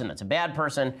good person, that's a bad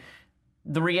person.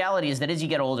 The reality is that as you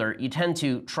get older, you tend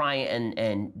to try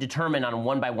and determine on a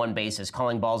one-by-one basis,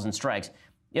 calling balls and strikes.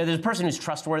 There's a person who's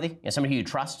trustworthy, somebody who you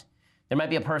trust. There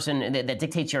might be a person that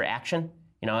dictates your action.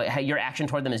 Your action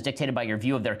toward them is dictated by your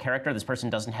view of their character. This person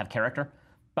doesn't have character.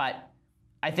 But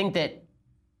I think that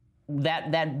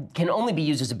can only be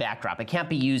used as a backdrop. It can't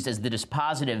be used as the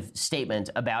dispositive statement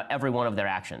about every one of their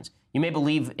actions. You may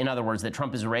believe, in other words, that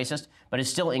Trump is a racist, but it's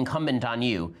still incumbent on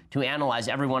you to analyze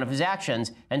every one of his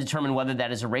actions and determine whether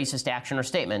that is a racist action or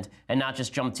statement, and not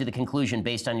just jump to the conclusion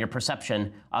based on your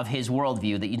perception of his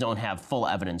worldview that you don't have full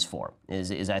evidence for,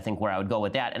 is I think where I would go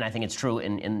with that, and I think it's true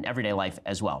in everyday life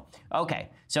as well. Okay,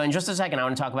 so in just a second, I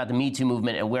want to talk about the Me Too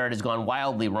movement and where it has gone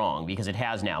wildly wrong, because it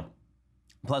has now.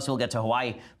 Plus, we'll get to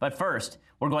Hawaii. But first,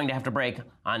 we're going to have to break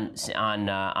on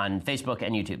Facebook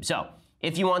and YouTube. So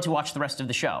if you want to watch the rest of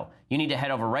the show, you need to head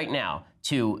over right now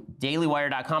to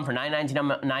dailywire.com for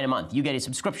 $9.99 a month. You get a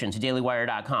subscription to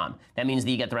dailywire.com. That means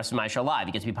that you get the rest of my show live.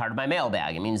 You get to be part of my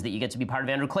mailbag. It means that you get to be part of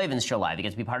Andrew Klavan's show live. You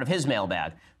get to be part of his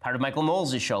mailbag, part of Michael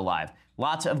Knowles' show live.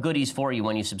 Lots of goodies for you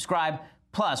when you subscribe.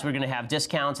 Plus, we're going to have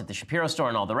discounts at the Shapiro store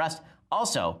and all the rest.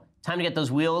 Also, time to get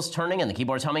those wheels turning and the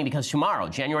keyboards humming, because tomorrow,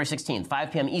 January 16th,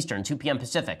 5 p.m. Eastern, 2 p.m.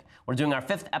 Pacific, we're doing our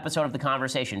 5th episode of The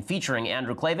Conversation featuring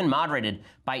Andrew Klavan, moderated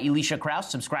by Elisha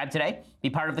Krauss. Subscribe today. Be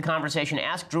part of the conversation.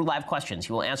 Ask Drew live questions.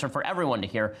 He will answer for everyone to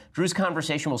hear. Drew's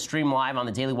conversation will stream live on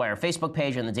the Daily Wire Facebook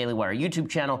page and the Daily Wire YouTube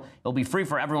channel. It'll be free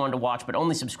for everyone to watch, but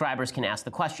only subscribers can ask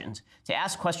the questions. To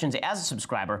ask questions as a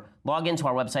subscriber, log into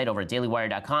our website over at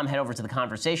dailywire.com. Head over to the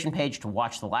conversation page to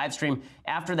watch the live stream.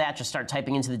 After that, just start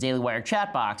typing into the Daily Wire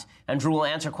chat box, and Drew will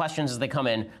answer questions as they come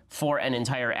in for an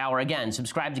entire hour. Again,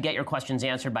 subscribe to get your questions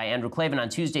answered by Andrew Klavan on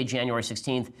Tuesday, January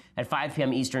 16th at 5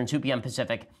 p.m. Eastern, 2 p.m.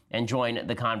 Pacific, and join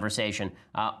the conversation.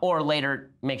 Or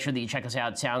later, make sure that you check us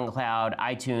out, SoundCloud,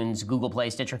 iTunes, Google Play,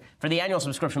 Stitcher. For the annual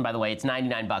subscription, by the way, it's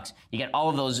 $99. You get all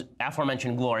of those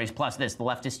aforementioned glories, plus this, the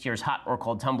Leftist Tears Hot or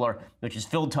Cold Tumbler, which is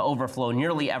filled to overflow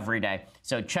nearly every day.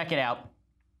 So check it out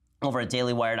over at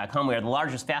dailywire.com. We are the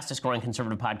largest, fastest growing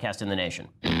conservative podcast in the nation.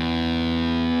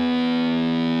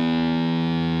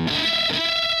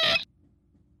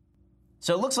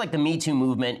 So it looks like the Me Too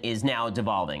movement is now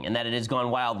devolving and that it has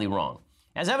gone wildly wrong.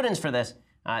 As evidence for this,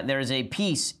 there is a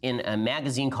piece in a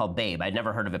magazine called Babe. I'd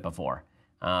never heard of it before.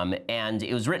 And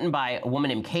it was written by a woman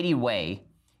named Katie Way.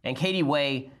 And Katie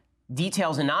Way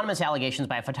details anonymous allegations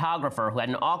by a photographer who had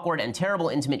an awkward and terrible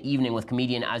intimate evening with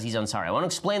comedian Aziz Ansari. I want to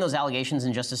explain those allegations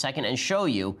in just a second and show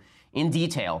you in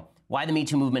detail why the Me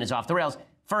Too movement is off the rails.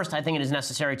 First, I think it is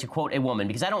necessary to quote a woman,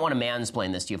 because I don't want to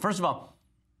mansplain this to you. First of all,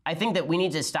 I think that we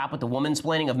need to stop with the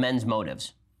womansplaining of men's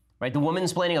motives, right? The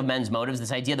womansplaining of men's motives,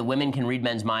 this idea that women can read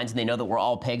men's minds and they know that we're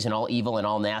all pigs and all evil and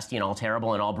all nasty and all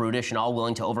terrible and all brutish and all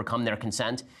willing to overcome their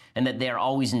consent and that they are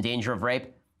always in danger of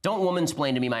rape. Don't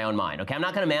womansplain to me my own mind, okay? I'm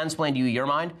not going to mansplain to you your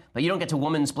mind, but you don't get to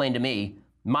womansplain to me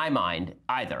my mind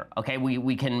either, okay?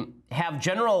 We can have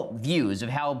general views of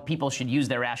how people should use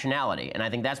their rationality, and I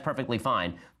think that's perfectly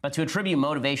fine. But to attribute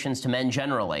motivations to men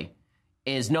generally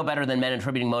is no better than men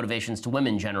attributing motivations to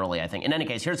women generally, I think. In any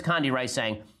case, here's Condi Rice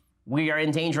saying, we are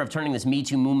in danger of turning this Me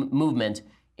Too movement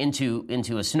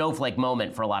into a snowflake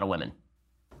moment for a lot of women.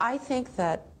 I think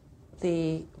that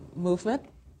the movement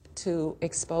to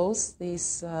expose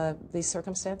these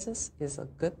circumstances is a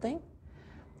good thing.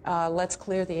 Let's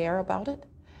clear the air about it.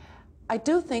 I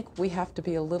do think we have to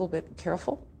be a little bit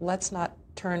careful. Let's not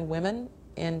turn women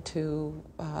into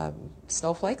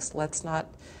snowflakes. Let's not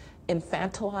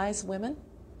infantilize women.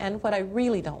 And what I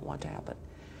really don't want to happen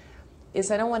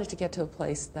is I don't want it to get to a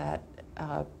place that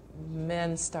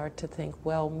men start to think,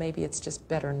 well, maybe it's just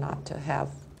better not to have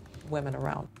women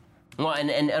around. Well, and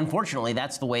unfortunately,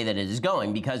 that's the way that it is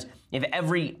going, because if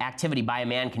every activity by a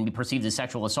man can be perceived as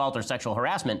sexual assault or sexual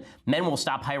harassment, men will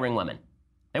stop hiring women.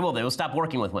 They will stop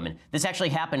working with women. This actually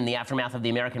happened in the aftermath of the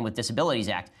American with Disabilities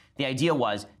Act. The idea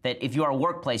was that if you are a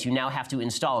workplace, you now have to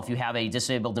install, if you have a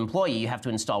disabled employee, you have to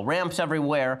install ramps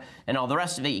everywhere and all the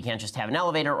rest of it. You can't just have an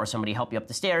elevator or somebody help you up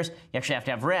the stairs. You actually have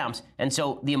to have ramps. And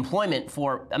so the employment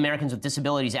for Americans with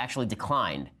disabilities actually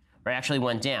declined, or actually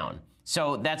went down.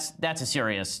 So that's a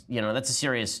serious, that's a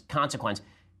serious consequence.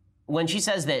 When she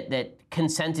says that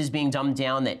consent is being dumbed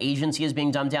down, that agency is being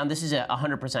dumbed down, this is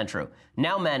 100% true.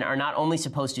 Now men are not only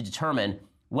supposed to determine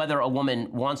whether a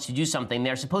woman wants to do something,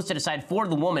 they're supposed to decide for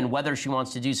the woman whether she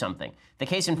wants to do something. The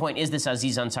case in point is this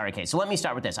Aziz Ansari case. So let me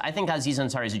start with this. I think Aziz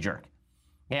Ansari is a jerk.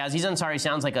 Yeah, Aziz Ansari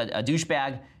sounds like a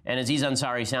douchebag, and Aziz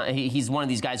Ansari, he's one of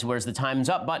these guys who wears the time's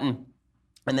up button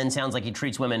and then sounds like he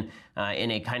treats women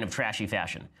in a kind of trashy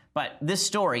fashion. But this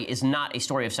story is not a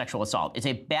story of sexual assault. It's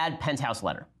a bad penthouse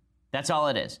letter. That's all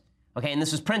it is. Okay, and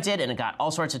this was printed, and it got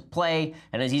all sorts of play,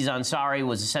 and Aziz Ansari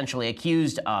was essentially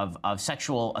accused of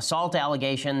sexual assault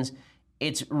allegations.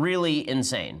 It's really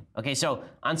insane. Okay, so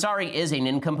Ansari is a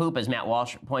nincompoop, as Matt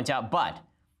Walsh points out, but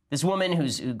this woman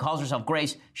who calls herself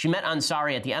Grace, she met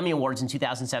Ansari at the Emmy Awards in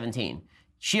 2017.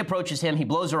 She approaches him, he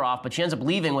blows her off, but she ends up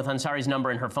leaving with Ansari's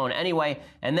number in her phone anyway,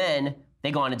 and then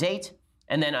they go on a date,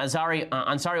 and then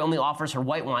Ansari only offers her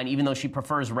white wine, even though she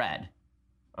prefers red.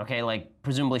 Okay, like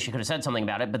presumably she could have said something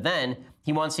about it, but then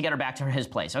he wants to get her back to his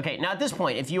place. Okay, now at this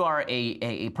point, if you are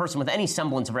a person with any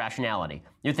semblance of rationality,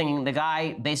 you're thinking the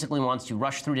guy basically wants to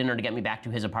rush through dinner to get me back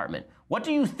to his apartment. What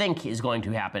do you think is going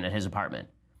to happen at his apartment?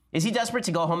 Is he desperate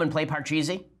to go home and play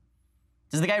Parcheesi?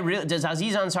 Does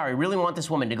Aziz Ansari really want this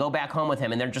woman to go back home with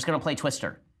him and they're just going to play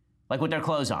Twister, like with their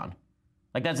clothes on?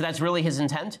 Like that's really his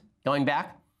intent, going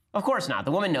back? Of course not.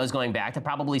 The woman knows going back that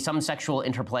probably some sexual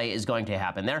interplay is going to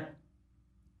happen there.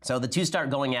 So the two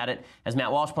start going at it. As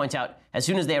Matt Walsh points out, as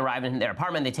soon as they arrive in their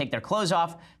apartment, they take their clothes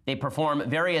off. They perform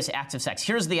various acts of sex.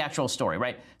 Here's the actual story,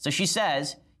 right? So she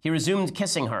says he resumed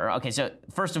kissing her. Okay, so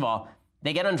first of all,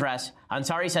 they get undressed.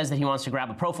 Ansari says that he wants to grab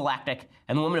a prophylactic,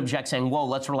 and the woman objects, saying, whoa,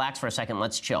 let's relax for a second,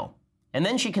 let's chill. And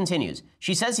then she continues.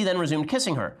 She says he then resumed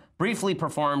kissing her, briefly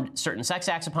performed certain sex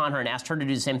acts upon her, and asked her to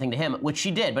do the same thing to him, which she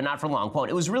did, but not for long.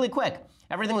 Quote, it was really quick.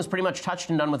 Everything was pretty much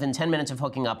touched and done within 10 minutes of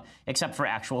hooking up, except for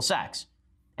actual sex.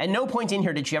 At no point in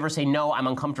here did she ever say, no, I'm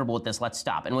uncomfortable with this, let's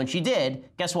stop. And when she did,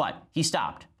 guess what? He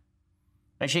stopped.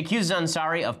 Now, she accuses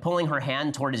Ansari of pulling her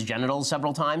hand toward his genitals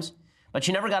several times, but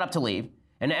she never got up to leave.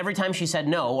 And every time she said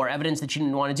no, or evidence that she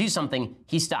didn't want to do something,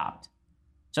 he stopped.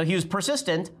 So he was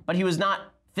persistent, but he was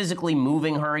not physically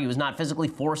moving her. He was not physically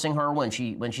forcing her. When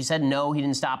she said no, he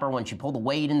didn't stop her. When she pulled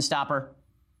away, he didn't stop her.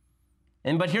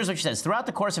 But here's what she says. Throughout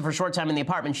the course of her short time in the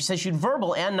apartment, she says she had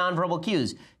verbal and nonverbal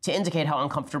cues to indicate how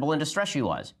uncomfortable and distressed she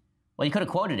was. Well, you could have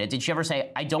quoted it. Did she ever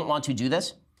say, I don't want to do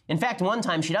this? In fact, one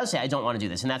time she does say, I don't want to do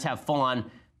this, and that's have full-on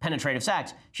penetrative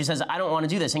sex. She says, I don't want to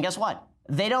do this, and guess what?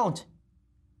 They don't,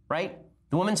 right?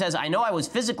 The woman says, I know I was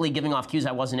physically giving off cues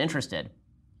I wasn't interested.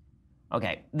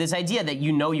 Okay, this idea that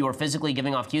you know you were physically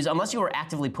giving off cues, unless you were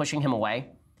actively pushing him away,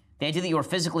 the idea that you were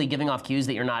physically giving off cues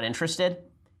that you're not interested,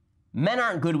 men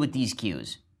aren't good with these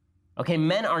cues. Okay,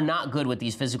 men are not good with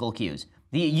these physical cues.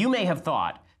 You may have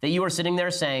thought that you were sitting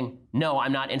there saying, no,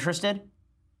 I'm not interested.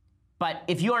 But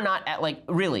if you are not,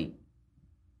 really,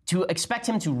 to expect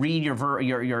him to read your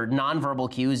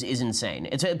nonverbal cues is insane.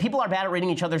 People are bad at reading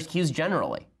each other's cues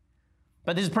generally.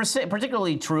 But this is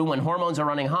particularly true when hormones are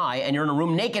running high and you're in a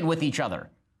room naked with each other.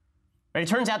 Right? It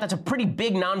turns out that's a pretty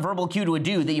big nonverbal cue to a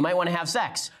dude that you might want to have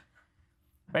sex.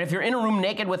 Right? If you're in a room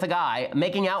naked with a guy,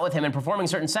 making out with him and performing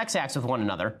certain sex acts with one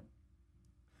another,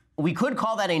 we could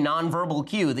call that a nonverbal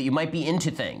cue that you might be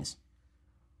into things.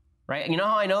 Right? You know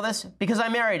how I know this? Because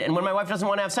I'm married, and when my wife doesn't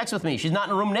want to have sex with me, she's not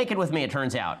in a room naked with me, it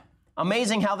turns out.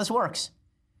 Amazing how this works.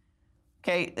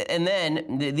 Okay, and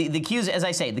then the cues, as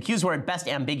I say, the cues were at best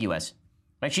ambiguous.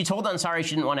 Right? She told Ansari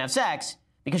she didn't want to have sex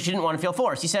because she didn't want to feel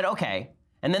forced. He said, okay.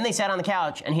 And then they sat on the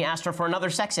couch, and he asked her for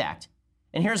another sex act.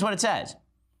 And here's what it says.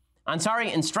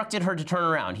 Ansari instructed her to turn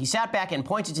around. He sat back and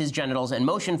pointed to his genitals and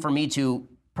motioned for me to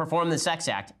perform the sex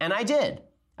act, and I did.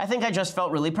 I think I just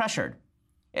felt really pressured.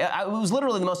 It was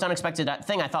literally the most unexpected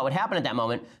thing I thought would happen at that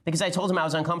moment because I told him I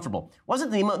was uncomfortable. Was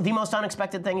it the most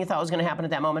unexpected thing you thought was going to happen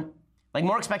at that moment? Like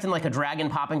more expected like a dragon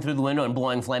popping through the window and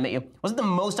blowing flame at you? Was it the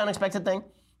most unexpected thing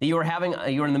that you were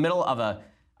in the middle of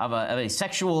a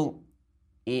sexual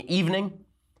evening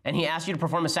and he asked you to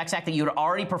perform a sex act that you had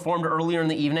already performed earlier in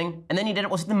the evening and then you did it?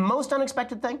 Was it the most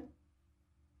unexpected thing?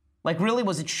 Like really,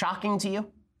 was it shocking to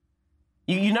you?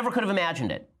 You never could have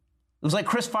imagined it. It was like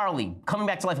Chris Farley coming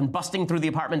back to life and busting through the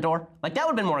apartment door. Like that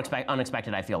would have been more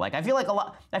unexpected, I feel like. I feel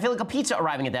like a pizza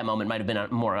arriving at that moment might have been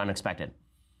more unexpected.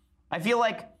 I feel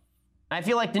like I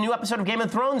feel like the new episode of Game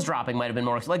of Thrones dropping might have been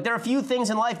more, like there are a few things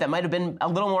in life that might have been a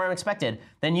little more unexpected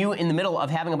than you in the middle of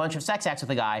having a bunch of sex acts with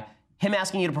a guy, him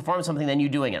asking you to perform something, then you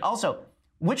doing it. Also,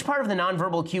 which part of the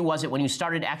nonverbal cue was it when you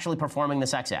started actually performing the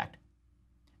sex act?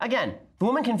 Again, the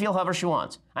woman can feel however she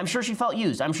wants. I'm sure she felt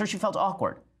used. I'm sure she felt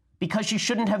awkward because she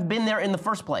shouldn't have been there in the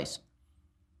first place.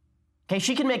 Okay,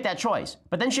 she can make that choice,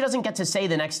 but then she doesn't get to say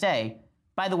the next day,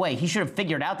 by the way, he should have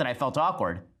figured out that I felt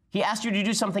awkward. He asked you to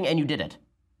do something and you did it.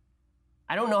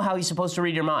 I don't know how he's supposed to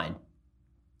read your mind.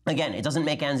 Again, it doesn't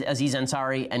make Aziz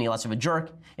Ansari any less of a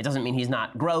jerk. It doesn't mean he's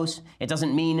not gross. It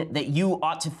doesn't mean that you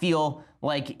ought to feel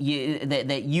like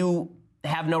that you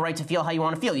have no right to feel how you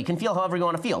want to feel. You can feel however you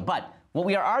want to feel. But what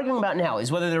we are arguing about now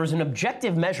is whether there was an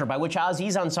objective measure by which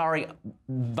Aziz Ansari,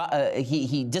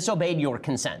 he disobeyed your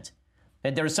consent.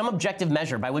 That there is some objective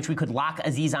measure by which we could lock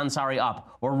Aziz Ansari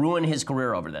up or ruin his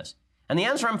career over this. And the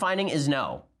answer I'm finding is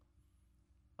no.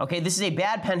 Okay, this is a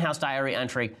bad Penthouse Diary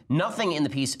entry. Nothing in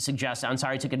the piece suggests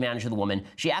Ansari took advantage of the woman.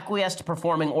 She acquiesced to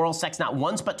performing oral sex not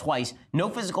once but twice. No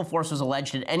physical force was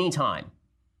alleged at any time.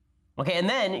 Okay, and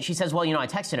then she says, well, you know, I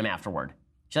texted him afterward.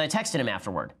 She said, I texted him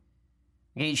afterward.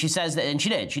 Okay, she says that, and she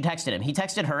did. She texted him. He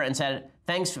texted her and said,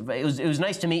 thanks, it was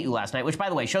nice to meet you last night, which, by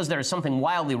the way, shows there is something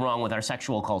wildly wrong with our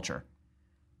sexual culture.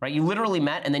 Right? You literally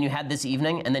met, and then you had this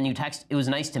evening, and then you text, it was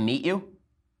nice to meet you.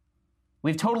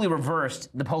 We've totally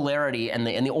reversed the polarity and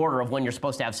the order of when you're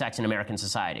supposed to have sex in American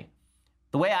society.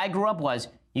 The way I grew up was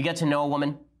you get to know a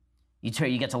woman, you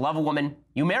get to love a woman,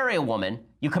 you marry a woman,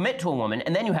 you commit to a woman,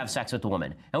 and then you have sex with the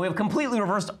woman. And we've completely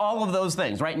reversed all of those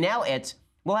things. Right now it's,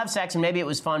 we'll have sex and maybe it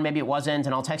was fun, maybe it wasn't,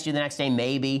 and I'll text you the next day,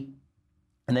 maybe.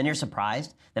 And then you're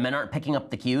surprised that men aren't picking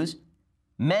up the cues.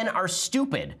 Men are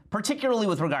stupid, particularly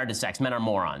with regard to sex. Men are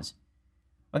morons.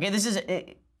 Okay, this is,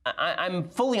 I'm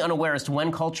fully unaware as to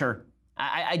when culture,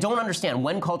 I don't understand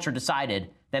when culture decided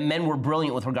that men were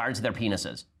brilliant with regard to their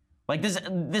penises. Like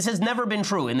this has never been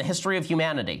true in the history of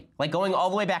humanity. Like going all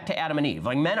the way back to Adam and Eve.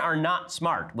 Like men are not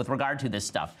smart with regard to this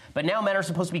stuff. But now men are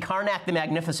supposed to be Karnak the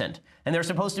Magnificent. And they're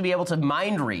supposed to be able to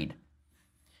mind read.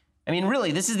 I mean,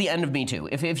 really, this is the end of Me Too.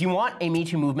 If you want a Me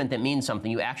Too movement that means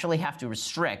something, you actually have to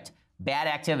restrict bad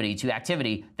activity to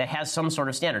activity that has some sort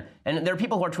of standard. And there are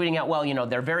people who are tweeting out, well, you know,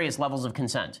 there are various levels of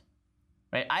consent.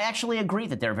 Right? I actually agree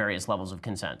that there are various levels of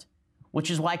consent, which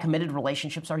is why committed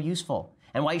relationships are useful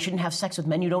and why you shouldn't have sex with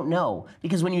men you don't know.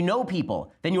 Because when you know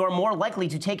people, then you are more likely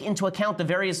to take into account the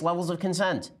various levels of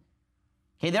consent.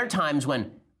 Okay, there are times when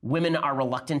women are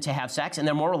reluctant to have sex and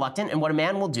they're more reluctant, and what a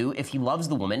man will do if he loves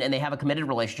the woman and they have a committed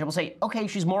relationship will say, okay,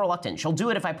 she's more reluctant. She'll do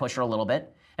it if I push her a little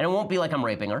bit, and it won't be like I'm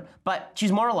raping her, but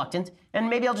she's more reluctant, and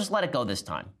maybe I'll just let it go this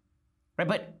time. Right,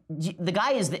 but the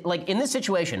guy is, like, in this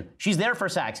situation, she's there for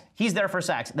sex, he's there for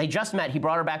sex, they just met, he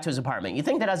brought her back to his apartment. You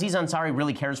think that Aziz Ansari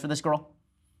really cares for this girl?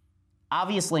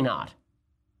 Obviously not.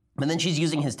 But then she's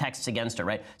using his texts against her,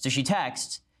 right? So she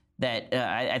texts that,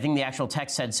 I think the actual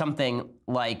text said something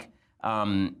like,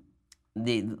 I'm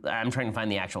trying to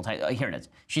find the actual text, here it is.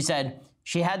 She said,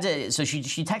 she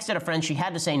texted a friend, she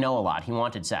had to say no a lot, he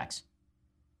wanted sex.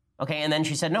 Okay, and then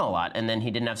she said no a lot, and then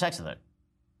he didn't have sex with her.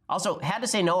 Also, had to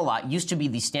say no a lot used to be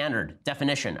the standard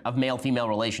definition of male-female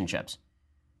relationships.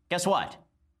 Guess what?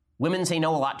 Women say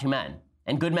no a lot to men,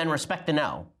 and good men respect the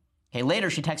no. Okay, later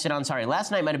she texted Ansari, last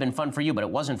night might have been fun for you, but it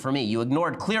wasn't for me. You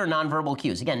ignored clear nonverbal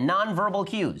cues. Again, nonverbal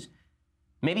cues.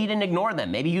 Maybe he didn't ignore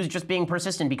them. Maybe he was just being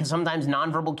persistent because sometimes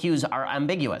nonverbal cues are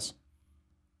ambiguous.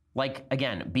 Like,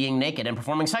 again, being naked and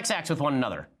performing sex acts with one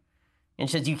another. And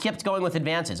she says, you kept going with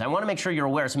advances. I want to make sure you're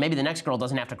aware so maybe the next girl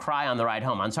doesn't have to cry on the ride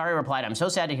home. Ansari replied, I'm so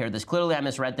sad to hear this. Clearly I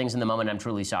misread things in the moment. I'm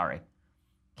truly sorry.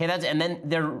 Okay, and then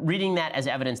they're reading that as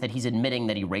evidence that he's admitting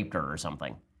that he raped her or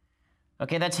something.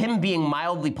 Okay, that's him being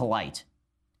mildly polite.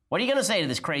 What are you going to say to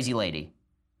this crazy lady?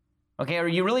 Okay, are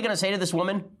you really going to say to this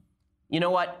woman, you know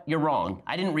what, you're wrong.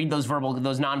 I didn't read those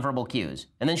nonverbal cues.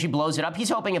 And then she blows it up. He's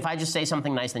hoping if I just say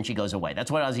something nice, then she goes away. That's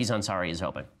what Aziz Ansari is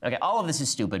hoping. Okay, all of this is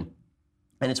stupid.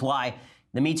 And it's why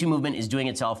the Me Too movement is doing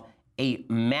itself a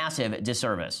massive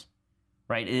disservice,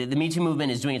 right? The Me Too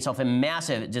movement is doing itself a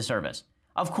massive disservice.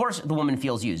 Of course the woman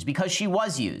feels used because she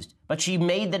was used, but she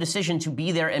made the decision to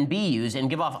be there and be used and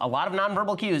give off a lot of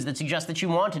nonverbal cues that suggest that she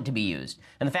wanted to be used.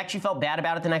 And the fact she felt bad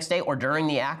about it the next day or during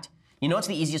the act, you know what's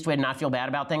the easiest way to not feel bad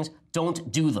about things?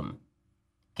 Don't do them.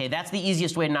 Okay, that's the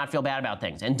easiest way to not feel bad about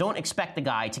things. And don't expect the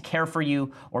guy to care for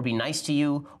you or be nice to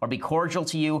you or be cordial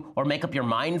to you or make up your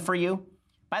mind for you.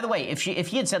 By the way, if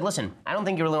he had said, listen, I don't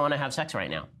think you really want to have sex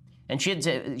right now. And she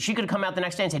could have come out the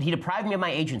next day and said, he deprived me of my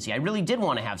agency. I really did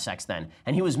want to have sex then.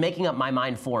 And he was making up my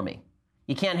mind for me.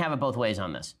 You can't have it both ways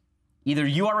on this. Either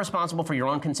you are responsible for your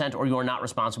own consent or you are not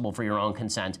responsible for your own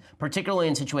consent, particularly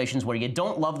in situations where you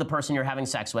don't love the person you're having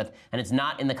sex with and it's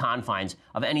not in the confines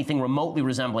of anything remotely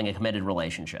resembling a committed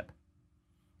relationship.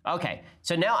 Okay,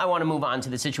 so now I want to move on to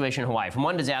the situation in Hawaii, from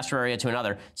one disaster area to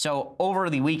another. So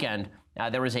over the weekend,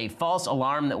 there was a false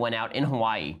alarm that went out in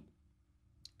Hawaii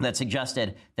that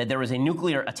suggested that there was a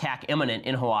nuclear attack imminent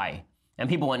in Hawaii. And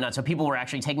people went nuts. So people were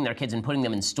actually taking their kids and putting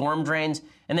them in storm drains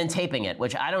and then taping it,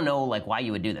 which I don't know why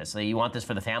you would do this. You want this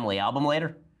for the family album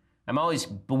later? I'm always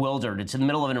bewildered. It's in the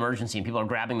middle of an emergency and people are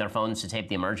grabbing their phones to tape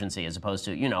the emergency as opposed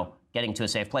to, getting to a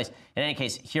safe place. In any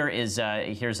case, here's a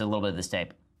little bit of this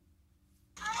tape.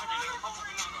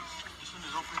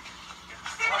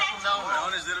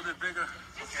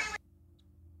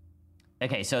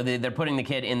 Okay, so they're putting the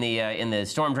kid in the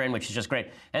storm drain, which is just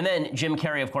great. And then Jim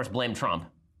Carrey, of course, blamed Trump,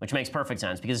 which makes perfect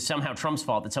sense because it's somehow Trump's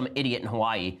fault that some idiot in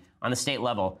Hawaii on the state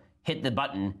level hit the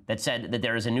button that said that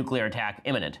there is a nuclear attack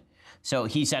imminent. So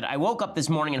he said, I woke up this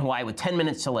morning in Hawaii with 10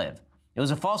 minutes to live. It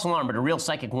was a false alarm, but a real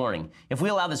psychic warning. If we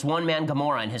allow this one-man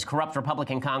Gomorrah and his corrupt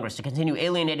Republican Congress to continue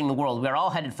alienating the world, we are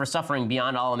all headed for suffering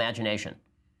beyond all imagination.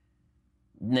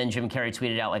 And then Jim Carrey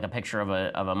tweeted out like a picture of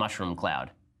a mushroom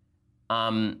cloud.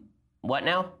 What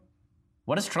now?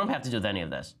 What does Trump have to do with any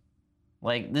of this?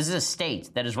 This is a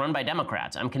state that is run by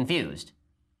Democrats. I'm confused.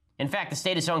 In fact, the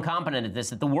state is so incompetent at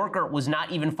this that the worker was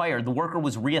not even fired. The worker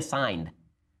was reassigned.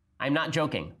 I'm not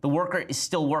joking. The worker is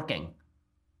still working.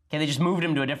 Okay, they just moved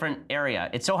him to a different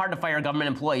area. It's so hard to fire government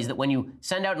employees that when you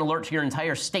send out an alert to your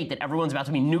entire state that everyone's about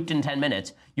to be nuked in 10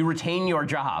 minutes, you retain your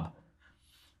job.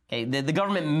 Okay, the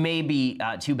government may be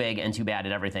too big and too bad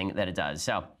at everything that it does.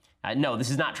 So, no, this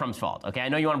is not Trump's fault. Okay, I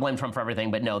know you want to blame Trump for everything,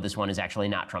 but no, this one is actually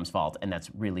not Trump's fault, and that's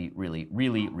really, really,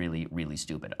 really, really, really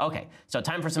stupid. Okay, so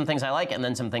time for some things I like and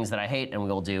then some things that I hate, and we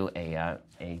will do a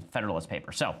Federalist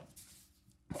paper. So,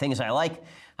 things I like.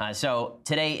 So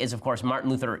today is, of course, Martin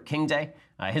Luther King Day.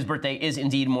 His birthday is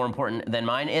indeed more important than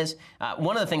mine is.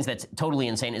 One of the things that's totally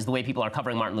insane is the way people are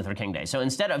covering Martin Luther King Day. So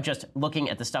instead of just looking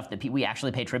at the stuff that we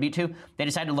actually pay tribute to, they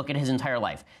decided to look at his entire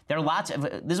life. There are lots of,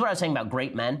 this is what I was saying about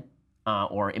great men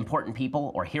or important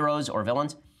people or heroes or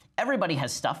villains. Everybody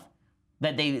has stuff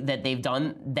that they've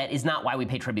done that is not why we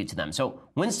pay tribute to them. So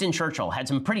Winston Churchill had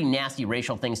some pretty nasty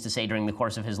racial things to say during the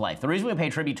course of his life. The reason we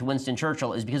pay tribute to Winston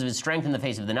Churchill is because of his strength in the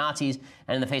face of the Nazis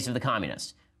and in the face of the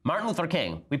communists. Martin Luther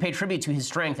King, we pay tribute to his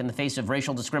strength in the face of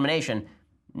racial discrimination.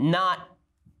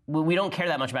 We don't care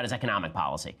that much about his economic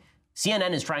policy.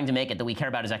 CNN is trying to make it that we care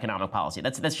about his economic policy.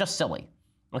 That's just silly.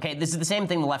 Okay, this is the same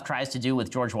thing the left tries to do with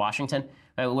George Washington,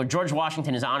 where George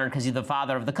Washington is honored because he's the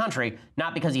father of the country,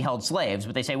 not because he held slaves,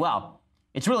 but they say, well,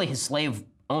 it's really his slave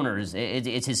owners,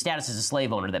 it's his status as a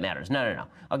slave owner that matters. No.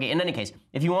 Okay, in any case,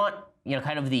 if you want,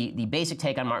 kind of the basic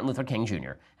take on Martin Luther King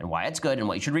Jr. and why it's good and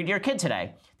what you should read to your kid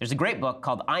today, there's a great book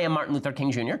called I Am Martin Luther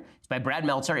King Jr. It's by Brad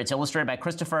Meltzer. It's illustrated by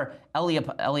Christopher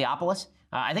Eliopoulos.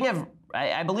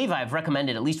 I believe I've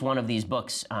recommended at least one of these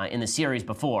books in the series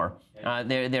before.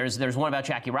 There's one about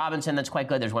Jackie Robinson that's quite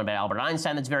good. There's one about Albert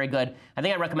Einstein that's very good. I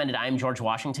think I recommended I Am George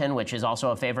Washington, which is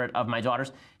also a favorite of my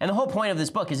daughter's. And the whole point of this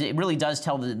book is it really does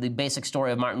tell the basic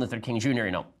story of Martin Luther King Jr.,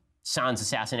 Sans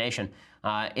assassination.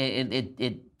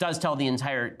 It does tell the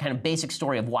entire kind of basic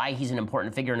story of why he's an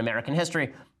important figure in American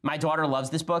history. My daughter loves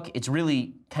this book. It's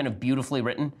really kind of beautifully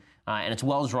written, and it's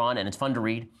well drawn, and it's fun to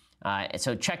read.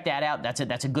 So check that out.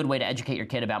 That's a good way to educate your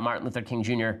kid about Martin Luther King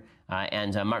Jr.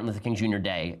 And Martin Luther King Jr.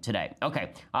 Day today.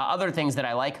 Okay, other things that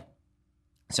I like.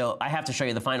 So I have to show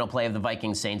you the final play of the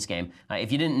Vikings-Saints game.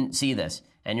 If you didn't see this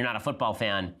and you're not a football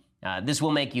fan, this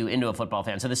will make you into a football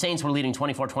fan. So the Saints were leading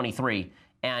 24-23,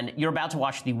 and you're about to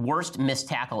watch the worst missed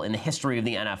tackle in the history of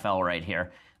the NFL right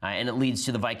here. And it leads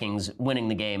to the Vikings winning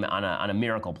the game on a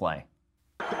miracle play.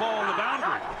 The ball on the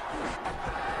boundary.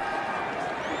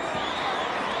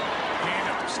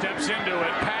 Keenum steps into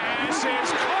it. Pass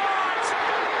is caught.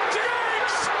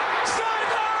 Diggs!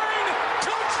 Sideline!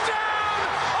 Touchdown!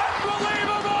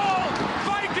 Unbelievable!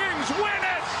 Vikings win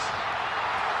it!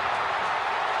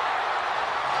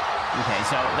 Okay,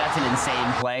 so that's an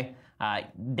insane play.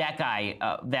 That guy,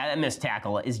 that missed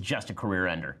tackle is just a career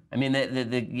ender. I mean,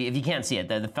 if you can't see it,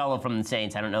 the fellow from the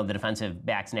Saints, I don't know the defensive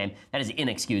back's name, that is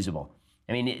inexcusable.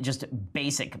 I mean, just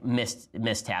basic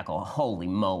missed tackle. Holy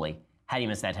moly. How do you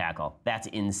miss that tackle? That's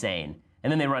insane.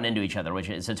 And then they run into each other,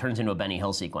 so it turns into a Benny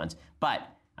Hill sequence. But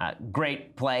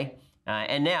great play.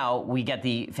 And now we get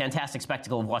the fantastic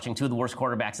spectacle of watching two of the worst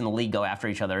quarterbacks in the league go after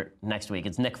each other next week.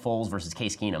 It's Nick Foles versus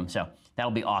Case Keenum. So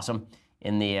that'll be awesome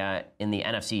in the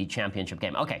NFC Championship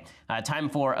game. Okay, time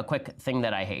for a quick thing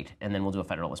that I hate, and then we'll do a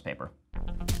Federalist paper.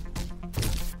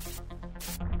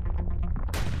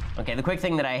 Okay, the quick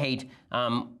thing that I hate,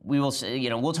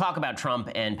 we'll talk about Trump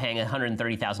and paying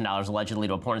 $130,000 allegedly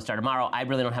to a porn star tomorrow. I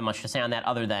really don't have much to say on that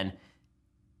other than,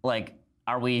 like,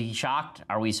 are we shocked?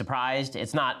 Are we surprised?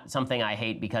 It's not something I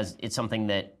hate because it's something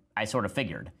that I sort of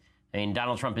figured. I mean,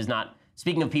 Donald Trump is not,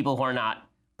 speaking of people who are not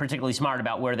particularly smart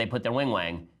about where they put their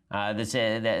wing-wang,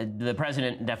 the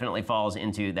president definitely falls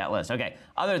into that list. Okay,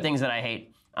 other things that I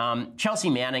hate. Chelsea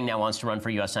Manning now wants to run for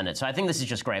U.S. Senate. So I think this is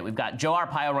just great. We've got Joe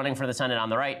Arpaio running for the Senate on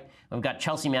the right. We've got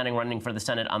Chelsea Manning running for the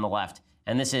Senate on the left.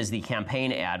 And this is the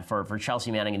campaign ad for Chelsea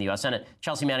Manning in the U.S. Senate.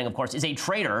 Chelsea Manning, of course, is a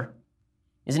traitor,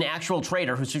 is an actual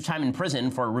traitor who served time in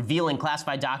prison for revealing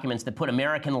classified documents that put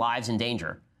American lives in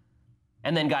danger.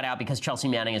 And then got out because Chelsea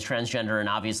Manning is transgender, and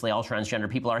obviously all transgender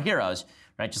people are heroes,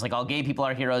 right? Just like all gay people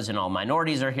are heroes and all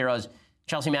minorities are heroes.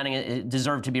 Chelsea Manning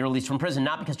deserved to be released from prison,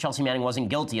 not because Chelsea Manning wasn't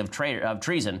guilty of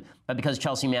treason, but because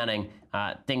Chelsea Manning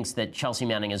thinks that Chelsea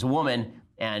Manning is a woman,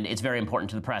 and it's very important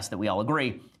to the press that we all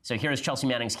agree. So here's Chelsea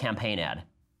Manning's campaign ad.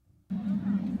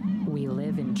 We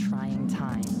live in trying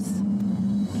times.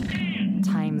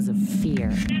 Times of fear.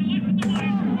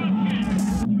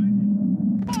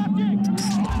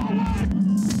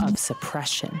 Of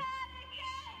suppression.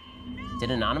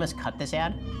 Did Anonymous cut this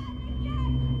ad?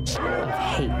 Of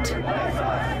hate.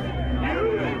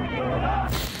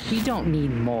 We don't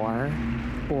need more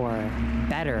or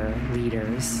better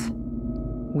leaders.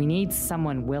 We need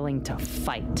someone willing to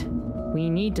fight. We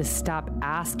need to stop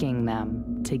asking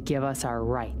them to give us our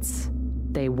rights.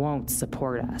 They won't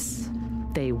support us.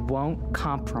 They won't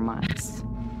compromise.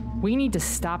 We need to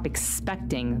stop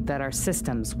expecting that our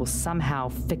systems will somehow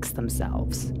fix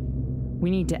themselves. We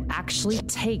need to actually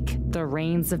take the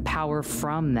reins of power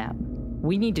from them.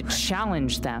 We need to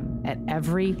challenge them at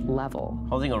every level.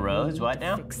 Holding a rose? What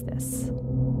now? Fix this.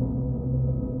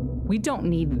 We don't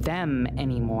need them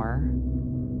anymore.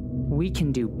 We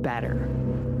can do better.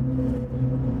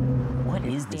 What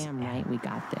is this? Damn right, we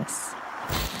got this.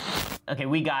 Okay,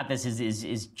 we got this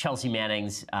is Chelsea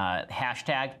Manning's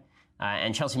hashtag,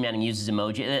 and Chelsea Manning uses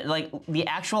emoji. Like, the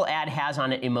actual ad has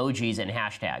on it emojis and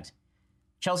hashtags.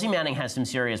 Chelsea Manning has some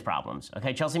serious problems,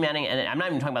 okay? Chelsea Manning, and I'm not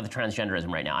even talking about the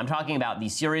transgenderism right now. I'm talking about the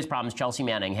serious problems Chelsea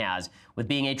Manning has with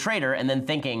being a traitor and then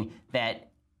thinking that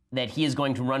he is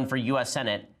going to run for U.S.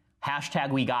 Senate,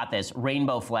 hashtag we got this,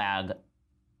 rainbow flag,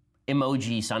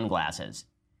 emoji sunglasses.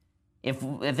 If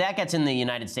that gets in the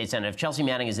United States Senate, if Chelsea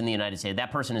Manning is in the United States,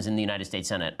 that person is in the United States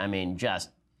Senate, I mean,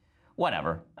 just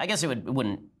whatever. I guess it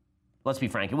wouldn't, let's be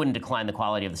frank, it wouldn't decline the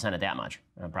quality of the Senate that much,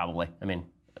 probably. I mean,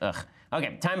 ugh.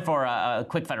 Okay, time for a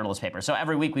quick Federalist paper. So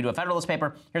every week we do a Federalist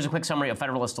paper. Here's a quick summary of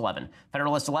Federalist 11.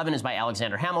 Federalist 11 is by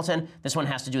Alexander Hamilton. This one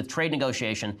has to do with trade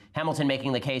negotiation. Hamilton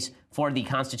making the case for the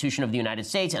Constitution of the United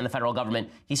States and the federal government.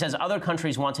 He says other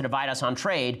countries want to divide us on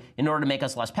trade in order to make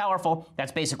us less powerful.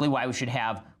 That's basically why we should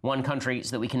have one country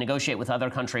so that we can negotiate with other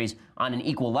countries on an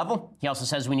equal level. He also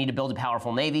says we need to build a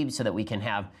powerful Navy so that we can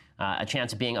have a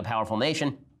chance of being a powerful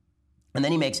nation. And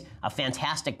then he makes a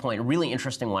fantastic point, a really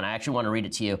interesting one. I actually want to read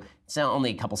it to you. It's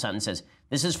only a couple sentences.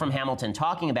 This is from Hamilton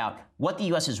talking about what the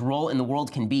U.S.'s role in the world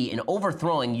can be in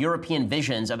overthrowing European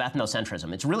visions of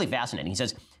ethnocentrism. It's really fascinating. He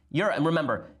says,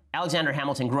 remember, Alexander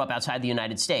Hamilton grew up outside the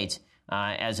United States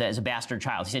as a bastard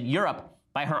child. He said, Europe,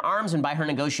 by her arms and by her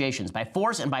negotiations, by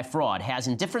force and by fraud, has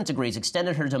in different degrees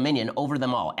extended her dominion over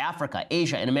them all. Africa,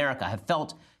 Asia, and America have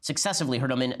felt successively her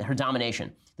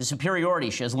domination. The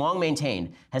superiority she has long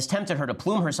maintained has tempted her to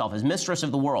plume herself as mistress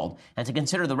of the world and to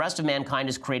consider the rest of mankind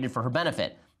as created for her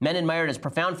benefit. Men admired as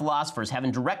profound philosophers have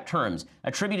in direct terms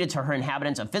attributed to her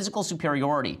inhabitants a physical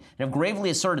superiority and have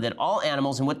gravely asserted that all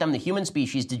animals, and with them the human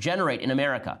species, degenerate in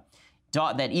America.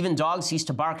 That even dogs cease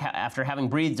to bark after having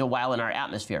breathed a while in our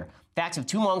atmosphere. Facts have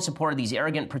too long supported these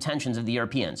arrogant pretensions of the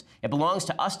Europeans. It belongs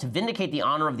to us to vindicate the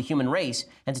honor of the human race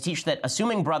and to teach that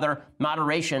assuming brother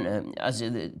moderation.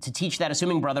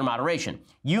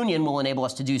 Union will enable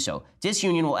us to do so.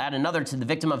 Disunion will add another to the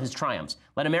victim of his triumphs.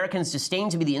 Let Americans disdain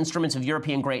to be the instruments of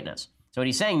European greatness. So what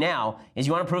he's saying now is,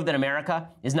 you want to prove that America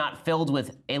is not filled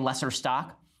with a lesser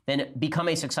stock? Then become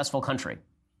a successful country.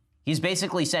 He's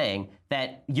basically saying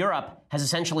that Europe has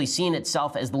essentially seen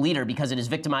itself as the leader because it has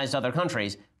victimized other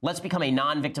countries. Let's become a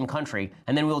non-victim country,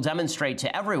 and then we'll demonstrate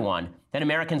to everyone that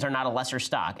Americans are not a lesser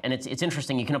stock. And it's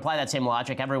interesting. You can apply that same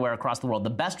logic everywhere across the world.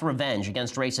 The best revenge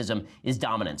against racism is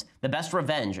dominance. The best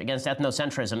revenge against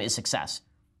ethnocentrism is success.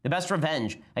 The best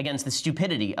revenge against the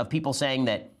stupidity of people saying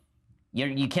that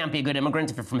you can't be a good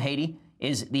immigrant if you're from Haiti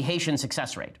is the Haitian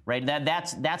success rate, right?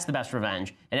 That's the best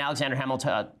revenge. And Alexander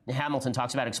Hamilton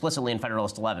talks about explicitly in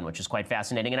Federalist 11, which is quite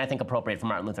fascinating and I think appropriate for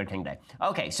Martin Luther King Day.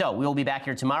 Okay, so we will be back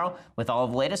here tomorrow with all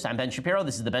of the latest. I'm Ben Shapiro.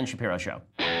 This is The Ben Shapiro Show.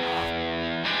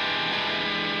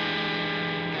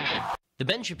 The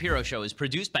Ben Shapiro Show is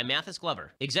produced by Mathis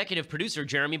Glover, executive producer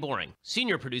Jeremy Boring,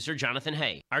 senior producer Jonathan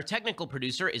Hay. Our technical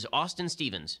producer is Austin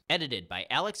Stevens, edited by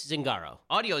Alex Zingaro.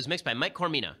 Audio is mixed by Mike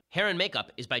Cormina. Hair and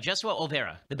makeup is by Jesua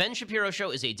Olvera. The Ben Shapiro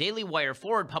Show is a Daily Wire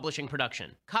Forward Publishing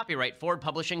production. Copyright Forward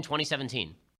Publishing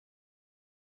 2017.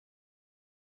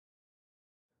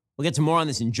 We'll get to more on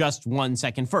this in just 1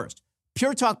 second. First,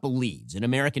 Pure Talk believes in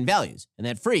American values, and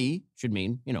that free should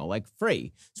mean, like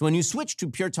free. So when you switch to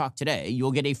Pure Talk today,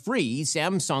 you'll get a free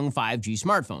Samsung 5G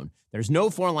smartphone. There's no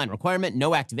 4-line requirement,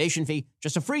 no activation fee,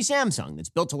 just a free Samsung that's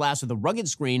built to last with a rugged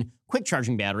screen, quick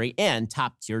charging battery, and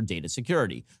top-tier data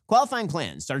security. Qualifying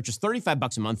plans start at just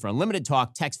 $35 a month for unlimited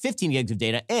talk, text, 15 gigs of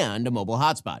data, and a mobile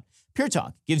hotspot. Pure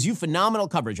Talk gives you phenomenal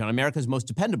coverage on America's most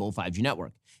dependable 5G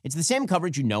network. It's the same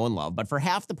coverage you know and love, but for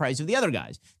half the price of the other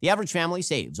guys. The average family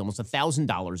saves almost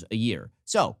 $1,000 a year.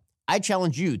 So I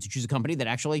challenge you to choose a company that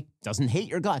actually doesn't hate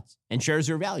your guts and shares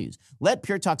your values. Let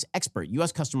Pure Talk's expert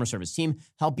U.S. customer service team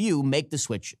help you make the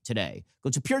switch today. Go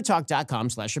to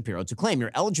puretalk.com/Shapiro to claim your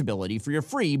eligibility for your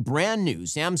free brand new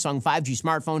Samsung 5G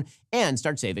smartphone and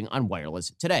start saving on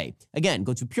wireless today. Again,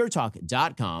 go to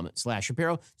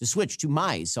puretalk.com/Shapiro to switch to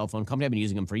my cell phone company. I've been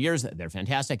using them for years. They're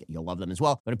fantastic. You'll love them as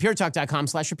well. Go to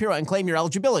puretalk.com/Shapiro and claim your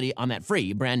eligibility on that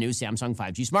free brand new Samsung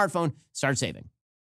 5G smartphone. Start saving.